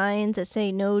reading the signs that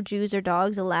say no Jews or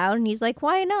dogs allowed, and he's like,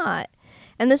 why not?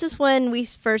 And this is when we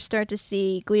first start to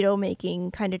see Guido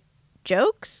making kind of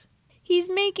jokes.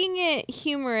 He's making it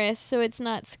humorous so it's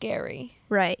not scary.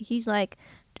 Right. He's like,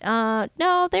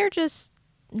 no, they're just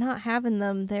not having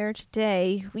them there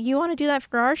today. You want to do that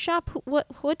for our shop?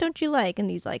 What don't you like?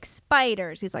 And he's like,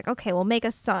 spiders. He's like, okay, we'll make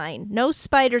a sign. No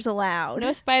spiders allowed.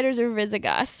 No spiders or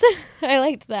Visigoths. I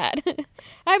liked that.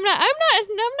 I'm not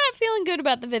feeling good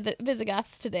about the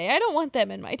Visigoths today. I don't want them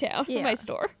in my town, in my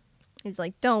store. He's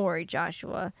like, don't worry,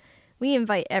 Joshua. We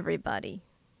invite everybody.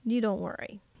 You don't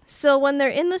worry. So when they're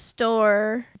in the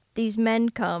store, these men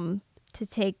come to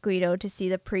take Guido to see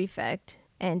the prefect.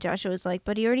 And Joshua's like,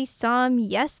 but he already saw him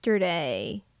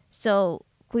yesterday. So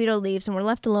Guido leaves and we're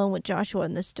left alone with Joshua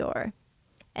in the store.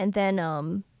 And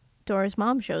then Dora's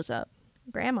mom shows up.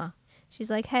 Grandma. She's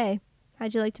like, hey,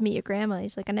 how'd you like to meet your grandma?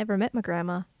 He's like, I never met my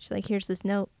grandma. She's like, here's this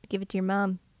note. Give it to your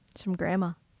mom. It's from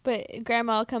Grandma. But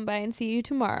Grandma will come by and see you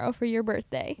tomorrow for your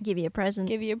birthday. Give you a present.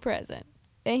 Give you a present.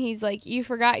 And he's like, you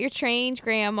forgot your change,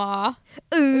 Grandma.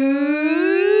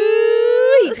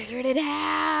 Ooh! He figured it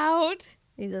out.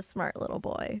 He's a smart little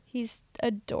boy. He's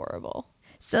adorable.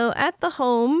 So at the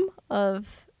home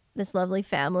of this lovely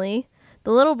family,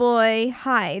 the little boy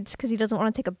hides because he doesn't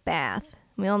want to take a bath.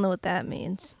 We all know what that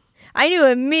means. I knew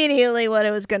immediately what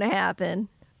it was going to happen.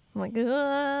 I'm like,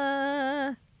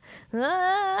 ah,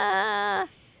 ah.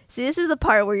 See, this is the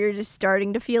part where you're just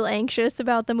starting to feel anxious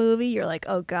about the movie. You're like,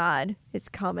 oh, God, it's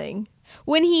coming.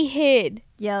 When he hid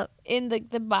Yep. in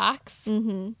the box,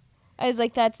 Mm-hmm. I was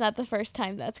like, that's not the first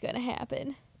time that's going to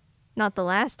happen. Not the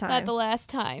last time. Not the last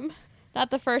time. Not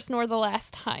the first nor the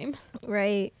last time.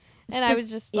 Right. And I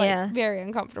was just, very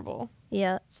uncomfortable.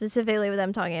 Yeah, specifically with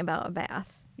them talking about a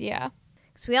bath. Yeah.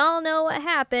 Because we all know what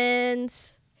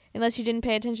happens. Unless you didn't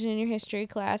pay attention in your history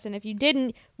class. And if you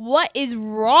didn't, what is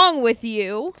wrong with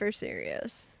you? For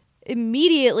serious.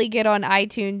 Immediately get on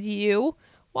iTunes, you.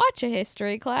 Watch a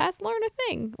history class. Learn a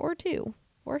thing. Or 2.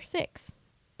 Or 6.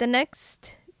 The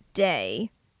next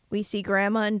day, we see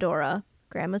Grandma and Dora.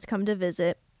 Grandma's come to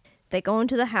visit. They go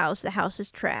into the house. The house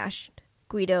is trashed.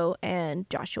 Guido and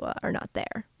Joshua are not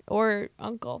there. Or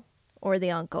Uncle. Or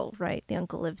the uncle, right? The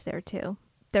uncle lives there too.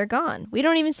 They're gone. We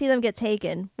don't even see them get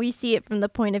taken. We see it from the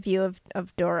point of view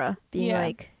of Dora being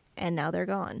like, and now they're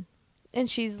gone. And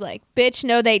she's like, bitch,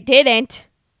 no, they didn't.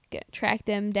 Gonna track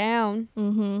them down.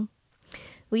 Mm-hmm.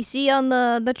 We see on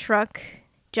the truck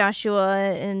Joshua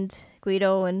and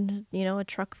Guido and, a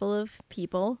truck full of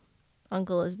people.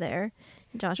 Uncle is there.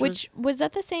 Which, was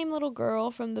that the same little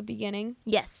girl from the beginning?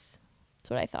 Yes. That's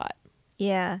what I thought.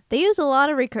 Yeah. They use a lot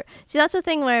of See, that's the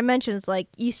thing where I mentioned, it's like,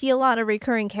 you see a lot of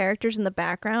recurring characters in the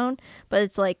background, but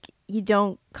it's like, you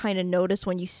don't kind of notice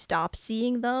when you stop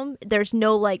seeing them. There's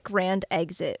no, like, grand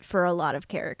exit for a lot of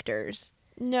characters.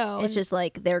 No. It's just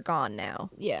like, they're gone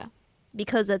now. Yeah.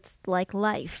 because it's like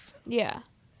life. Yeah.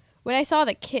 When I saw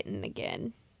the kitten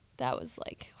again, that was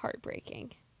like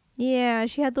heartbreaking. Yeah,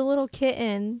 she had the little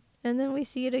kitten, and then we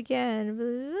see it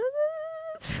again.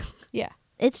 Yeah.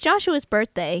 It's Joshua's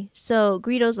birthday, so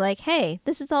Guido's like, hey,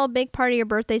 this is all a big part of your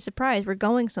birthday surprise. We're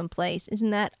going someplace.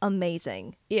 Isn't that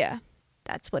amazing? Yeah.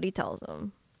 That's what he tells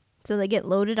them. So they get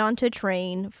loaded onto a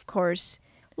train, of course.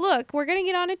 Look, we're going to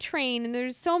get on a train, and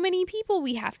there's so many people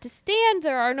we have to stand.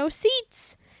 There are no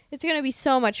seats. It's going to be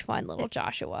so much fun, little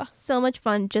Joshua. So much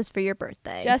fun just for your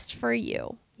birthday. Just for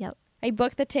you. Yep. I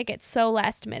booked the ticket so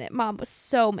last minute. Mom was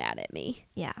so mad at me.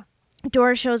 Yeah.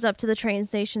 Dora shows up to the train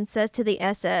station, says to the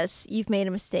SS, you've made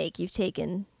a mistake. You've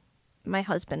taken my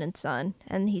husband and son.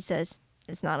 And he says,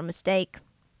 it's not a mistake.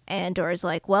 And Dora's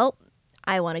like, well,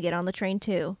 I want to get on the train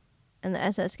too. And the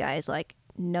SS guy is like,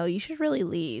 no, you should really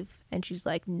leave. And she's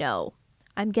like, no,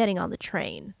 I'm getting on the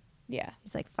train. Yeah.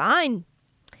 He's like, fine,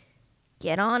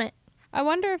 get on it. I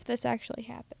wonder if this actually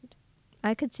happened.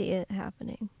 I could see it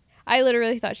happening. I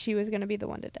literally thought she was going to be the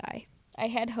one to die. I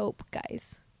had hope,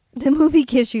 guys. The movie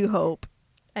gives you hope.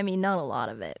 I mean, not a lot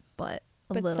of it, but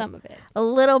Some of it. A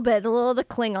little bit, a little to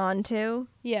cling on to.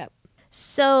 Yep.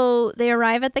 So they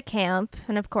arrive at the camp,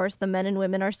 and of course the men and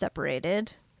women are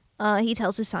separated. He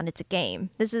tells his son it's a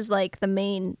game. This is like the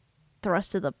main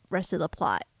thrust of the rest of the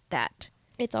plot, that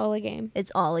It's all a game.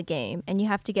 it's all a game, and you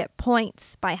have to get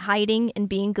points by hiding and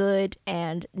being good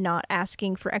and not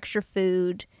asking for extra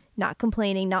food, not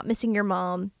complaining, not missing your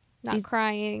mom. Not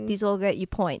crying. These will get you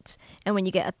points. And when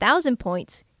you get 1,000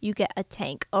 points, you get a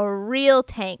tank. A real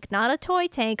tank. Not a toy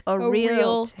tank. A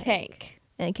real tank.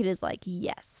 And Kid is like,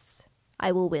 yes,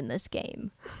 I will win this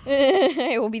game.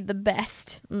 It will be the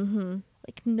best. Mm-hmm.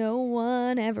 Like no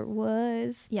one ever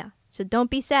was. Yeah. So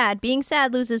don't be sad. Being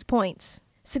sad loses points.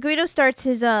 So Guido starts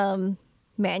his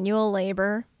manual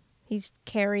labor. He's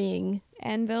carrying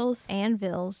Anvils.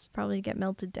 anvils. Probably get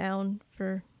melted down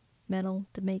for metal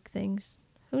to make things.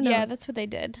 Who knows? Yeah, that's what they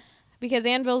did. Because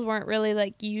anvils weren't really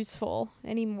like useful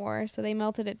anymore, so they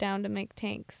melted it down to make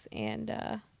tanks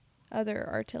and other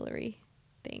artillery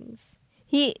things.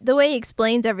 The way he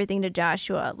explains everything to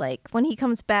Joshua, like when he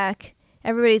comes back,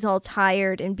 everybody's all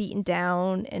tired and beaten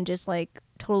down and just like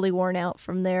totally worn out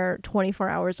from their 24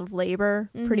 hours of labor.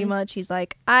 Pretty much. He's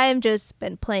like, I've just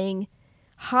been playing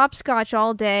hopscotch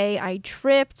all day. I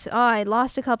tripped. Oh, I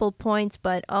lost a couple points,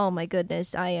 but oh my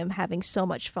goodness, I am having so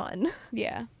much fun.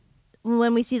 Yeah.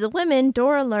 When we see the women,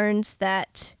 Dora learns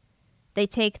that they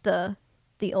take the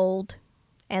old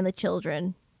and the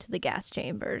children to the gas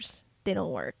chambers. They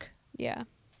don't work. Yeah.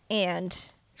 And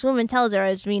this woman tells her,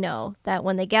 as we know, that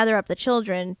when they gather up the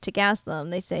children to gas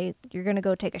them, they say, you're going to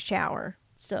go take a shower.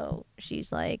 So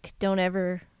she's like, don't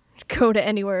ever go to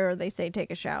anywhere where they say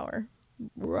take a shower.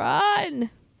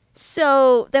 Run.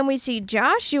 So then we see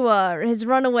Joshua has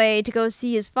run away to go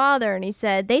see his father, and he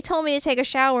said, they told me to take a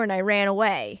shower and I ran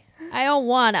away. I don't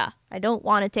wanna. I don't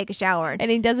want to take a shower.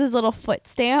 And he does his little foot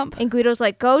stamp. And Guido's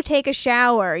like, go take a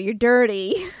shower. You're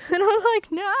dirty. And I'm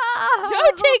like, no.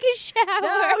 Don't take a shower.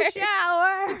 No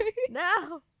shower.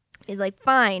 No. He's like,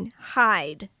 fine,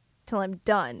 hide till I'm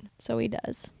done. So he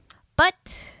does.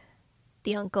 But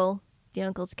the uncle's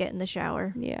getting the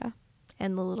shower. Yeah.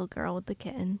 And the little girl with the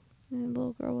kitten. And the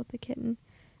little girl with the kitten.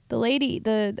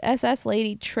 The SS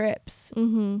lady trips,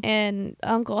 and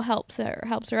Uncle helps her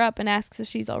up and asks if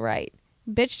she's all right.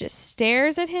 Bitch just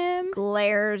stares at him.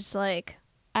 Glares like,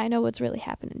 I know what's really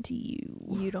happening to you.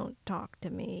 you don't talk to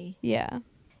me. Yeah.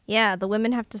 Yeah, the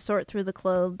women have to sort through the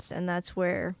clothes, and that's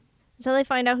how they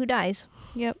find out who dies.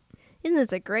 Yep. Isn't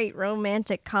this a great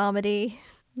romantic comedy?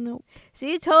 Nope.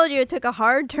 See, I told you it took a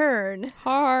hard turn.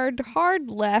 Hard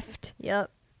left. Yep.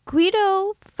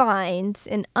 Guido finds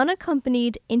an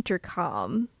unaccompanied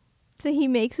intercom, so he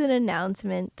makes an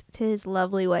announcement to his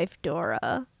lovely wife,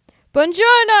 Dora.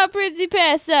 Buongiorno,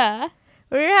 Principessa.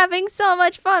 We're having so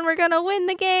much fun, we're gonna win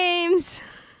the games.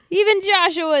 Even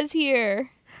Joshua's here.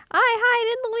 I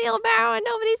hide in the wheelbarrow and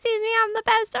nobody sees me, I'm the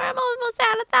best, or I'm almost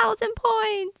at 1,000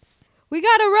 points. We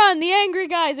gotta run. The angry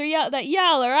guys that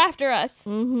yell are after us.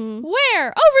 Mm-hmm. Where?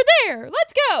 Over there.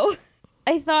 Let's go.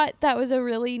 I thought that was a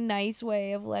really nice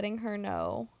way of letting her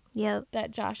know Yep. that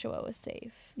Joshua was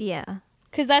safe. Yeah.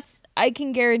 Because I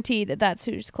can guarantee that's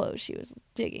whose clothes she was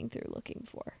digging through looking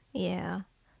for. Yeah.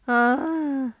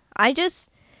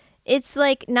 It's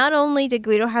like, not only did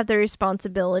Guido have the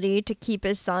responsibility to keep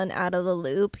his son out of the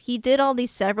loop, he did all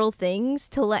these several things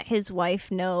to let his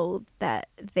wife know that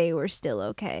they were still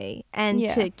okay. And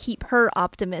to keep her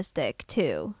optimistic,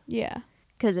 too. Yeah.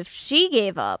 Because if she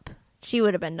gave up, she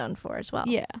would have been done for as well.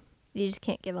 Yeah. You just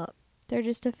can't give up. They're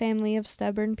just a family of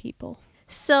stubborn people.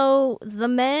 So the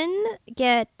men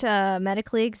get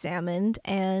medically examined,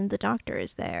 and the doctor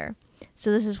is there.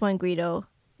 So this is when Guido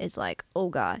is like, oh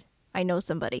God, I know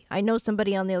somebody. I know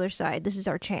somebody on the other side. This is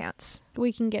our chance.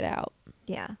 We can get out.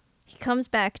 Yeah. He comes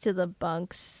back to the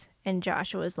bunks, and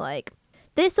Joshua's like,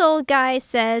 this old guy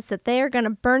says that they are going to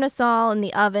burn us all in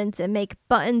the ovens and make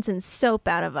buttons and soap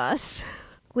out of us.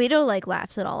 Guido, like,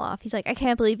 laughs it all off. He's like, I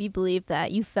can't believe you believe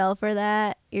that. You fell for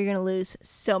that. You're going to lose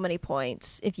so many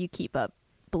points if you keep up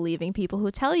believing people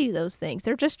who tell you those things.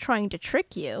 They're just trying to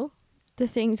trick you. The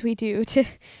things we do to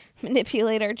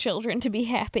manipulate our children to be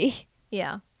happy.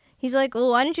 Yeah. He's like,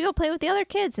 well, why don't you go play with the other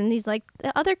kids? And he's like,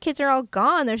 the other kids are all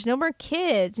gone. There's no more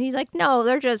kids. And he's like, no,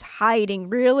 they're just hiding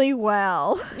really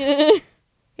well.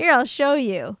 Here, I'll show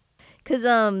you.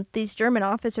 Because these German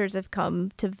officers have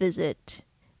come to visit,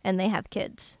 and they have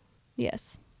kids.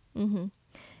 Yes. Mm-hmm.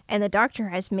 And the doctor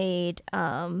has made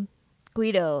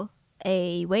Guido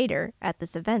a waiter at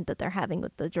this event that they're having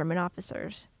with the German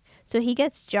officers. So he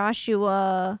gets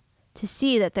Joshua to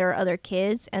see that there are other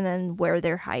kids and then where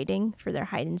they're hiding for their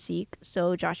hide and seek.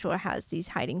 So Joshua has these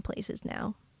hiding places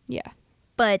now. Yeah.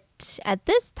 But at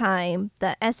this time,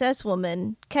 the SS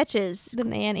woman catches... The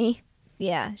nanny.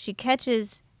 Yeah, she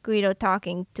catches Guido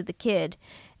talking to the kid,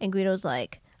 and Guido's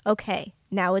like, okay,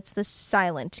 now it's the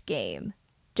silent game.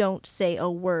 Don't say a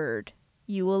word.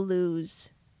 You will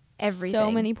lose everything.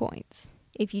 So many points.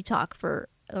 If you talk for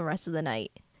the rest of the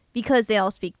night. Because they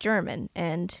all speak German,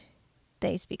 and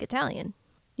they speak Italian.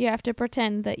 You have to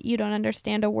pretend that you don't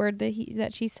understand a word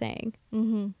that she's saying.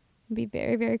 Mm-hmm. Be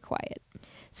very, very quiet.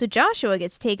 So Joshua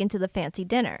gets taken to the fancy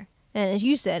dinner. And as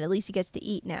you said, at least he gets to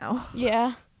eat now.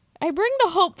 Yeah. I bring the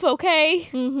hope, okay?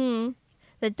 Mm-hmm.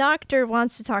 The doctor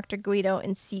wants to talk to Guido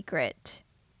in secret.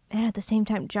 And at the same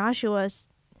time, Joshua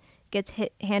gets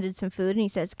handed some food, and he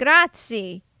says,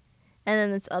 grazie. And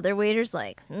then this other waiter's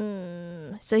like,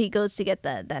 So he goes to get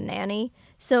the nanny.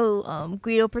 So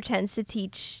Guido pretends to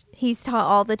teach. He's taught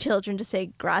all the children to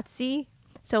say grazie.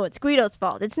 So it's Guido's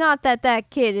fault. It's not that that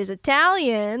kid is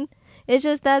Italian. It's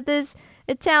just that this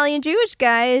Italian Jewish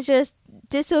guy is just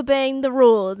disobeying the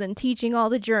rules and teaching all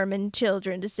the German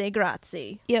children to say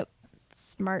grazie. Yep.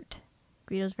 Smart.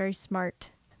 Guido's very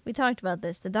smart. We talked about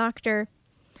this. The doctor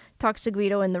talks to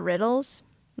Guido in the riddles,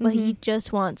 but he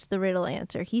just wants the riddle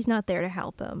answer. He's not there to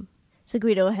help him. So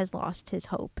Guido has lost his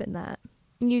hope in that.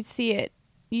 You see it.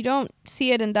 You don't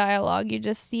see it in dialogue. You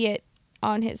just see it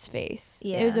on his face.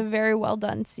 Yeah. It was a very well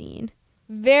done scene.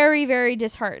 Very, very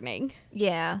disheartening.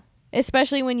 Yeah.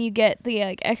 Especially when you get the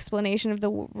explanation of the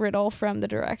riddle from the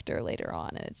director later on.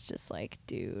 And it's just like,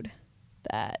 dude,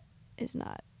 that is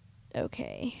not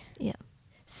okay. Yeah.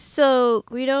 So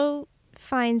Guido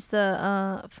finds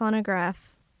the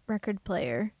phonograph record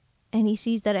player, and he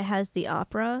sees that it has the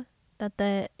opera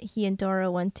that he and Dora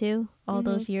went to all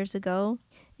those years ago.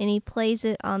 And he plays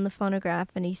it on the phonograph,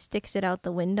 and he sticks it out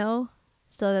the window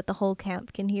so that the whole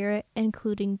camp can hear it,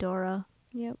 including Dora.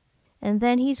 Yep. And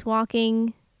then he's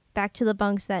walking back to the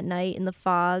bunks that night in the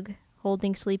fog,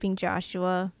 holding sleeping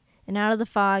Joshua. And out of the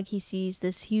fog, he sees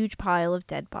this huge pile of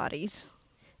dead bodies.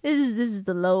 This is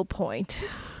the low point.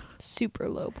 Super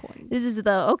low point. This is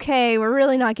the, okay, we're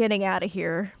really not getting out of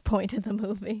here point of the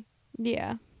movie.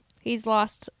 Yeah. He's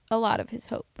lost a lot of his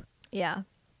hope. Yeah.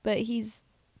 But he's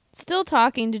still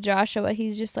talking to Joshua.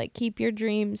 He's just like, keep your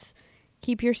dreams,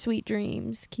 keep your sweet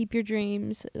dreams, keep your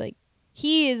dreams. Like,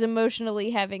 he is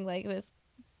emotionally having like this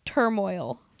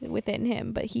turmoil within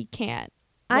him, but he can't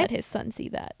let his son see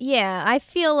that. Yeah, I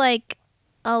feel like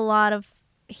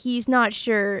he's not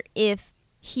sure if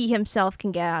he himself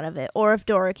can get out of it or if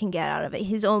Dora can get out of it.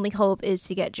 His only hope is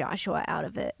to get Joshua out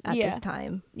of it at this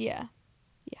time. Yeah.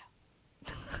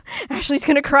 Ashley's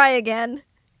gonna cry again.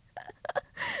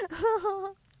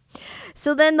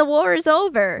 So then the war is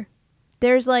over.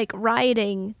 There's like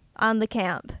rioting on the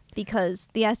camp because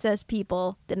the SS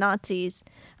people, the Nazis,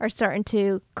 are starting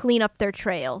to clean up their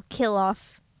trail, kill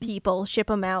off people, ship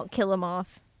them out, kill them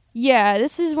off. Yeah,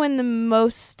 this is when the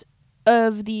most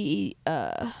of the,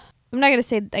 I'm not going to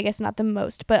say, I guess not the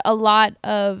most, but a lot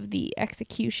of the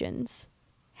executions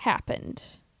happened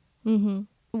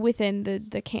within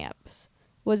the camps.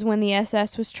 Was when the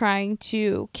SS was trying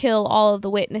to kill all of the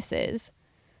witnesses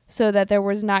so that there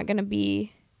was not going to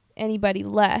be anybody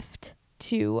left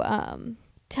to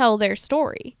tell their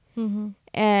story.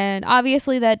 And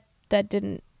obviously that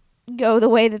didn't go the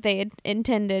way that they had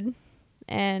intended.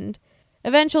 And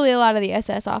eventually a lot of the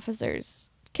SS officers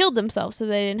killed themselves so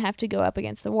they didn't have to go up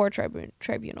against the war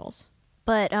tribunals.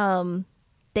 But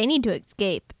they need to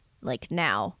escape, like,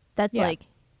 now. That's like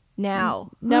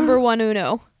now. Number one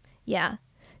uno. Yeah.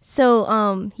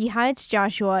 So he hides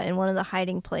Joshua in one of the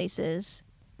hiding places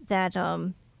that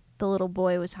the little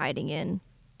boy was hiding in.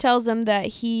 Tells him that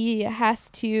he has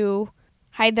to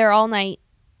hide there all night,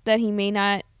 that he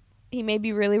may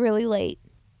be really, really late,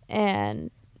 and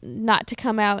not to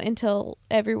come out until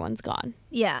everyone's gone.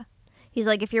 Yeah. He's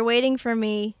like, if you're waiting for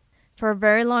me for a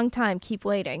very long time, keep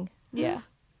waiting. Yeah.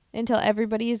 Until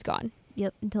everybody is gone.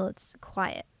 Yep, until it's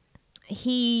quiet.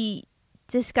 He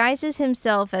disguises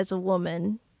himself as a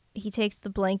woman. He takes the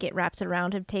blanket, wraps it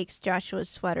around him, takes Joshua's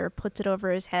sweater, puts it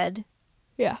over his head.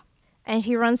 Yeah. And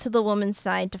he runs to the woman's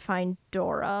side to find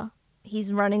Dora.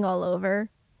 He's running all over.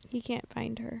 He can't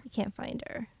find her. He can't find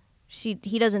her. He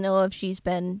doesn't know if she's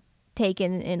been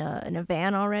taken in a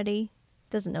van already.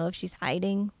 Doesn't know if she's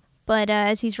hiding. But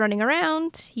as he's running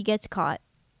around, he gets caught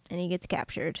and he gets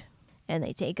captured. And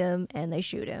they take him and they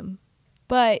shoot him.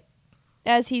 But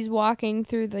as he's walking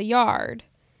through the yard,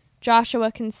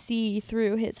 Joshua can see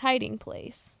through his hiding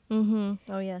place.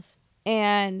 Mm-hmm. Oh, yes.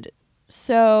 And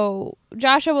so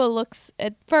Joshua looks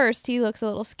a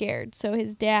little scared. So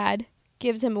his dad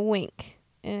gives him a wink.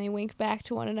 And they wink back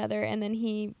to one another. And then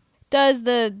he does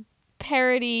the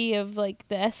parody of like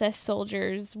the SS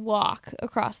soldiers walk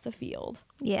across the field.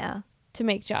 Yeah. To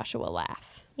make Joshua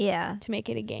laugh. Yeah. To make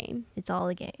it a game. It's all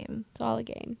a game. It's all a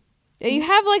game. You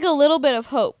have like a little bit of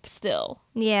hope still.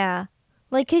 Yeah.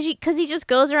 Like, cause he just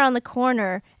goes around the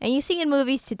corner, and you see in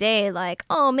movies today, like,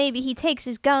 oh, maybe he takes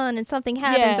his gun and something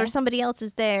happens, or somebody else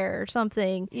is there or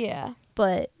something. Yeah.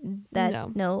 But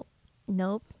nope.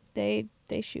 They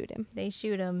shoot him. They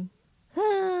shoot him.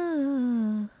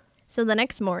 So the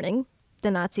next morning,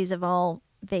 the Nazis have all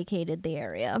vacated the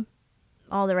area.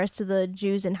 All the rest of the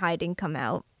Jews in hiding come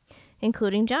out,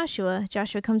 including Joshua.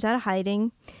 Joshua comes out of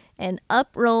hiding, and up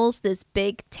rolls this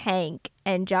big tank.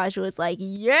 And Joshua's like,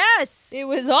 yes! It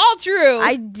was all true!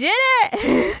 I did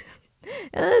it!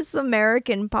 And this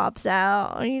American pops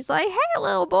out, and he's like, hey,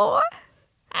 little boy.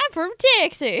 I'm from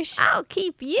Texas. I'll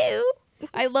keep you.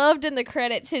 I loved in the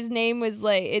credits his name was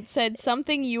like, it said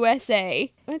something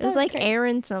USA. It was like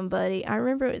Aaron somebody. I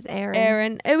remember it was Aaron.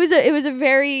 Aaron. It was a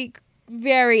very,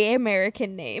 very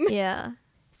American name. Yeah.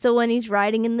 So when he's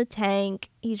riding in the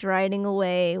tank, he's riding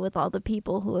away with all the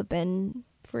people who have been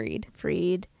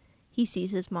freed. He sees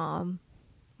his mom.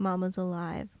 Mama's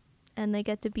alive. And they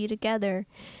get to be together.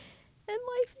 And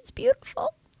life is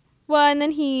beautiful. Well, and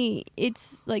then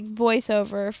it's like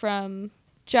voiceover from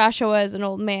Joshua as an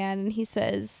old man, and he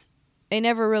says, I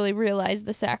never really realized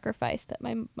the sacrifice that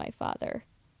my father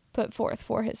put forth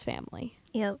for his family.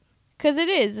 Yep. Because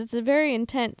it's a very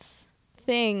intense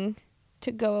thing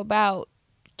to go about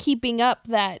keeping up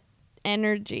that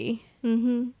energy.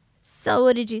 Mm-hmm. So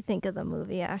what did you think of the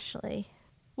movie, Ashley?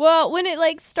 Well, when it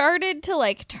like started to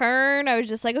like turn, I was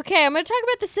just like, okay, I'm going to talk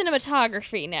about the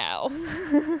cinematography now.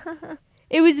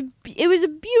 It was a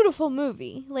beautiful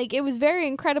movie. Like, it was very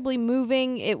incredibly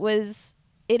moving.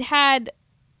 It had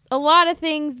a lot of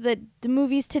things that the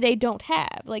movies today don't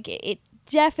have. Like, it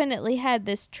definitely had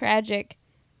this tragic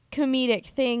comedic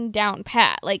thing down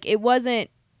pat. Like, it wasn't,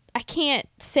 I can't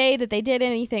say that they did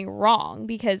anything wrong,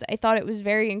 because I thought it was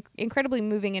very incredibly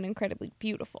moving and incredibly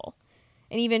beautiful.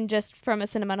 And even just from a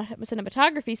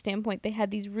cinematography standpoint, they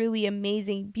had these really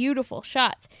amazing, beautiful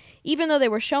shots. Even though they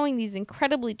were showing these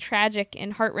incredibly tragic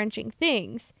and heart-wrenching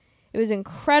things, it was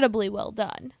incredibly well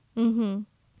done. Mm-hmm.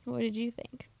 What did you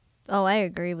think? Oh, I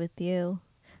agree with you.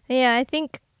 Yeah, I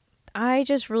think I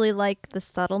just really like the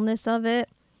subtleness of it.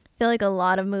 I feel like a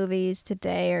lot of movies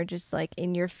today are just like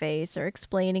in your face or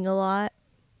explaining a lot.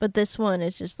 But this one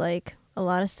is just like a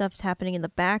lot of stuff's happening in the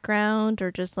background,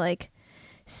 or just like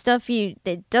stuff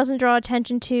that doesn't draw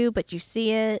attention to, but you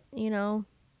see it, you know.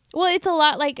 Well, it's a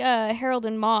lot like Harold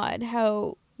and Maude,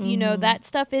 how, you know, that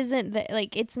stuff isn't,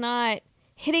 like, it's not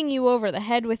hitting you over the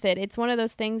head with it. It's one of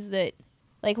those things that,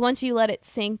 like, once you let it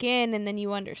sink in and then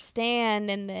you understand,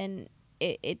 and then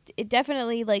it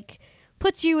definitely, like,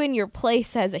 puts you in your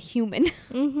place as a human.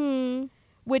 Mm-hmm.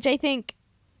 Which I think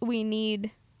we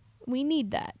need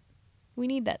that. We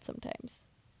need that sometimes.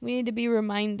 We need to be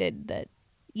reminded that,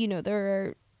 you know, there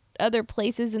are other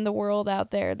places in the world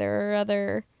out there. There are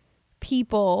other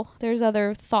people. There's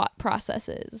other thought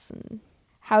processes. And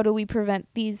how do we prevent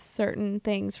these certain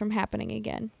things from happening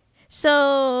again?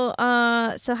 So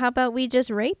how about we just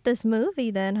rate this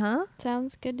movie then, huh?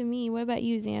 Sounds good to me. What about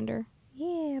you, Xander?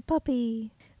 Yeah,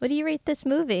 puppy. What do you rate this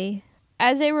movie?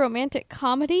 As a romantic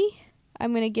comedy,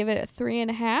 I'm going to give it a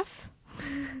 3.5.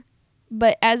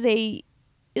 But as a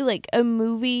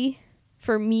movie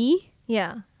for me,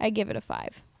 yeah, I give it a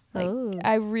 5. Like,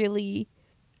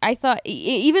 I thought,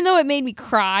 even though it made me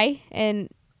cry, and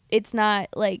it's not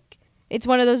like It's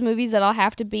one of those movies that I'll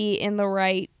have to be in the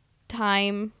right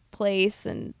time, place,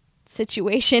 and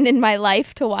situation in my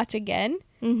life to watch again.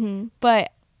 Mm-hmm.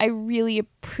 But I really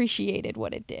appreciated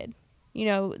what it did. You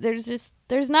know, there's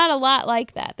not a lot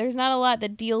like that. There's not a lot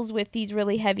that deals with these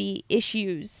really heavy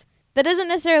issues. That doesn't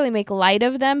necessarily make light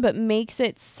of them, but makes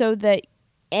it so that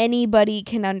anybody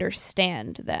can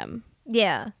understand them.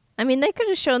 Yeah. I mean, they could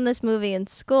have shown this movie in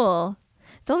school.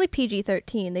 It's only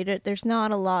PG-13. There's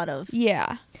not a lot of...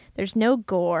 Yeah. There's no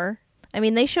gore. I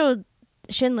mean, they showed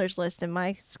Schindler's List in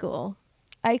my school.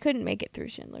 I couldn't make it through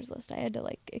Schindler's List. I had to,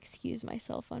 excuse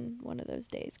myself on one of those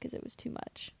days because it was too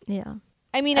much. Yeah.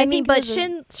 I mean, but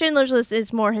Schindler's List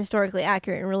is more historically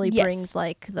accurate and really brings,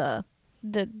 the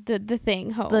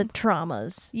thing home. The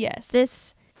traumas. Yes.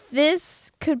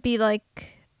 This could be, I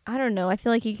don't know. I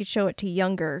feel like you could show it to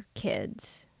younger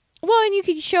kids. Well, and you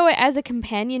could show it as a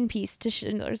companion piece to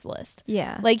Schindler's List.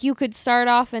 Yeah. You could start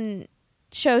off and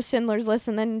show Schindler's List,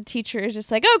 and then the teacher is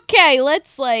just like, okay,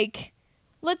 let's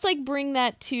bring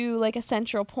that to, a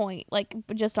central point,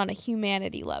 just on a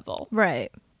humanity level. Right.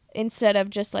 Instead of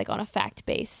just, on a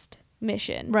fact-based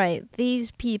mission. Right.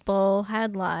 These people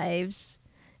had lives,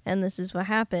 and this is what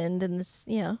happened, and this,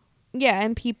 Yeah,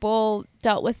 and people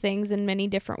dealt with things in many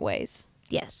different ways.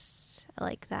 Yes, I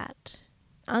like that.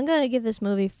 I'm gonna give this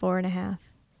movie 4.5.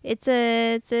 It's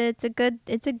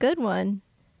a good one.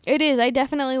 It is. I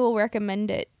definitely will recommend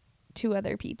it to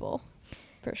other people,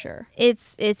 for sure.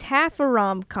 It's half a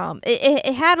rom-com.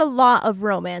 It had a lot of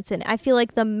romance in it. I feel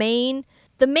like the main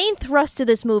thrust of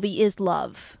this movie is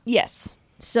love. Yes.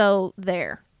 So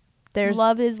there's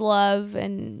love is love,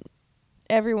 and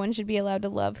everyone should be allowed to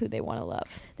love who they want to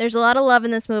love. There's a lot of love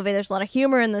in this movie. There's a lot of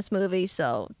humor in this movie.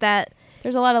 So that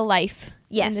there's a lot of life.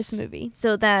 Yes. In this movie.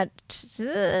 So that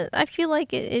I feel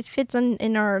like it fits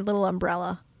in our little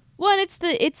umbrella. Well, and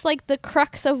it's the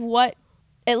crux of what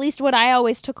I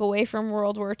always took away from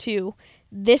World War II.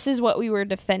 This is what we were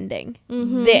defending.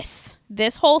 Mm-hmm.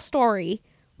 This whole story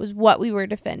was what we were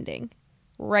defending.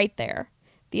 Right there.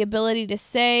 The ability to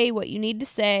say what you need to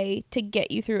say to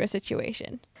get you through a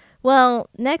situation. Well,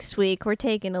 next week we're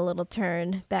taking a little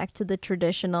turn back to the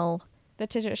traditional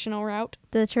route.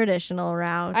 The traditional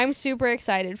route. I'm super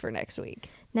excited for next week.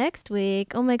 Next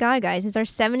week, oh my god, guys, it's our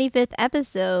 75th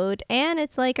episode, and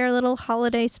it's our little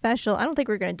holiday special. I don't think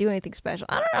we're going to do anything special.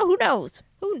 I don't know. Who knows?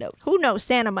 Who knows?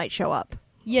 Santa might show up.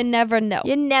 You never know.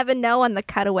 You never know on the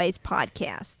Cutaways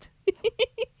podcast.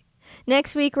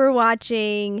 Next week, we're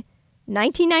watching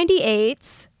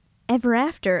 1998's Ever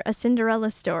After, A Cinderella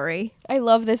Story. I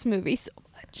love this movie so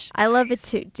much. I love it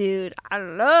too, dude. I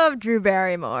love Drew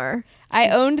Barrymore. I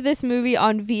owned this movie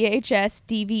on VHS,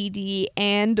 DVD,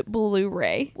 and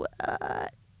Blu-ray.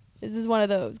 What? This is one of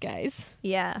those, guys.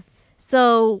 Yeah.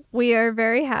 So we are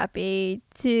very happy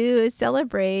to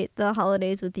celebrate the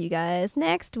holidays with you guys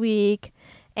next week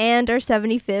and our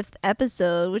 75th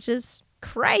episode, which is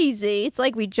crazy. It's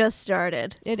like we just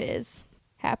started. It is.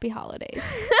 Happy holidays.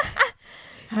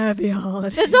 Happy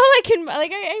holidays. That's all I can...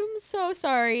 I'm so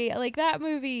sorry. that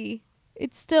movie...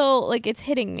 It's still, it's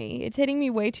hitting me. It's hitting me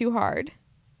way too hard.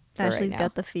 Ashley's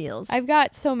got the feels. I've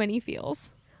got so many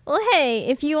feels. Well, hey,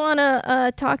 if you want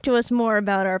to talk to us more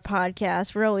about our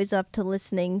podcast, we're always up to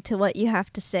listening to what you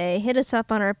have to say. Hit us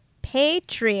up on our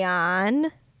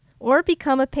Patreon or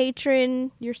become a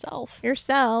patron yourself.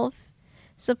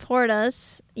 Support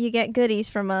us. You get goodies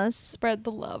from us. Spread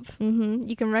the love. Mm-hmm.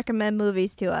 You can recommend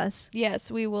movies to us.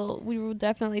 Yes, we will. We will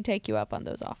definitely take you up on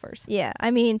those offers. Yeah, I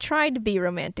mean, try to be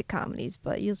romantic comedies,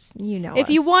 but you know if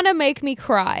us. you want to make me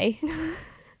cry,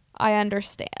 I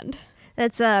understand.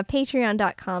 That's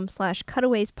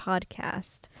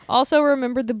patreon.com/cutawayspodcast. Also,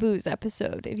 remember the booze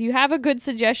episode. If you have a good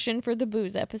suggestion for the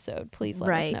booze episode, please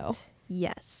let us know.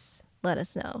 Yes, let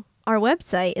us know. Our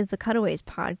website is the Cutaways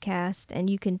Podcast, and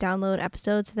you can download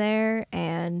episodes there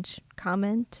and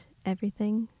comment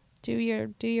everything. Do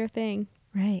your thing.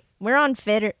 Right. We're on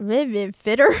Fitter.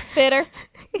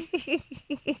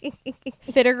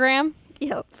 Fittergram?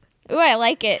 Yep. Ooh, I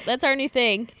like it. That's our new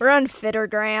thing. We're on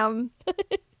Fittergram.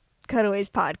 Cutaways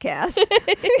Podcast.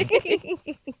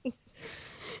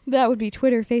 That would be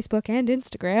Twitter, Facebook, and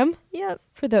Instagram. Yep.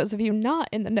 For those of you not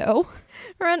in the know.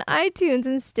 We're on iTunes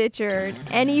and Stitcher and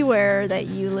anywhere that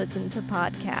you listen to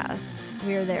podcasts.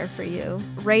 We're there for you.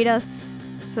 Rate us,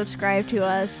 subscribe to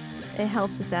us. It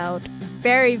helps us out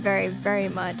very, very, very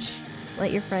much.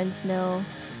 Let your friends know.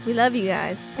 We love you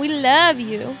guys. We love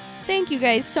you. Thank you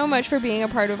guys so much for being a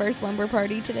part of our slumber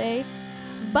party today.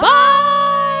 Bye!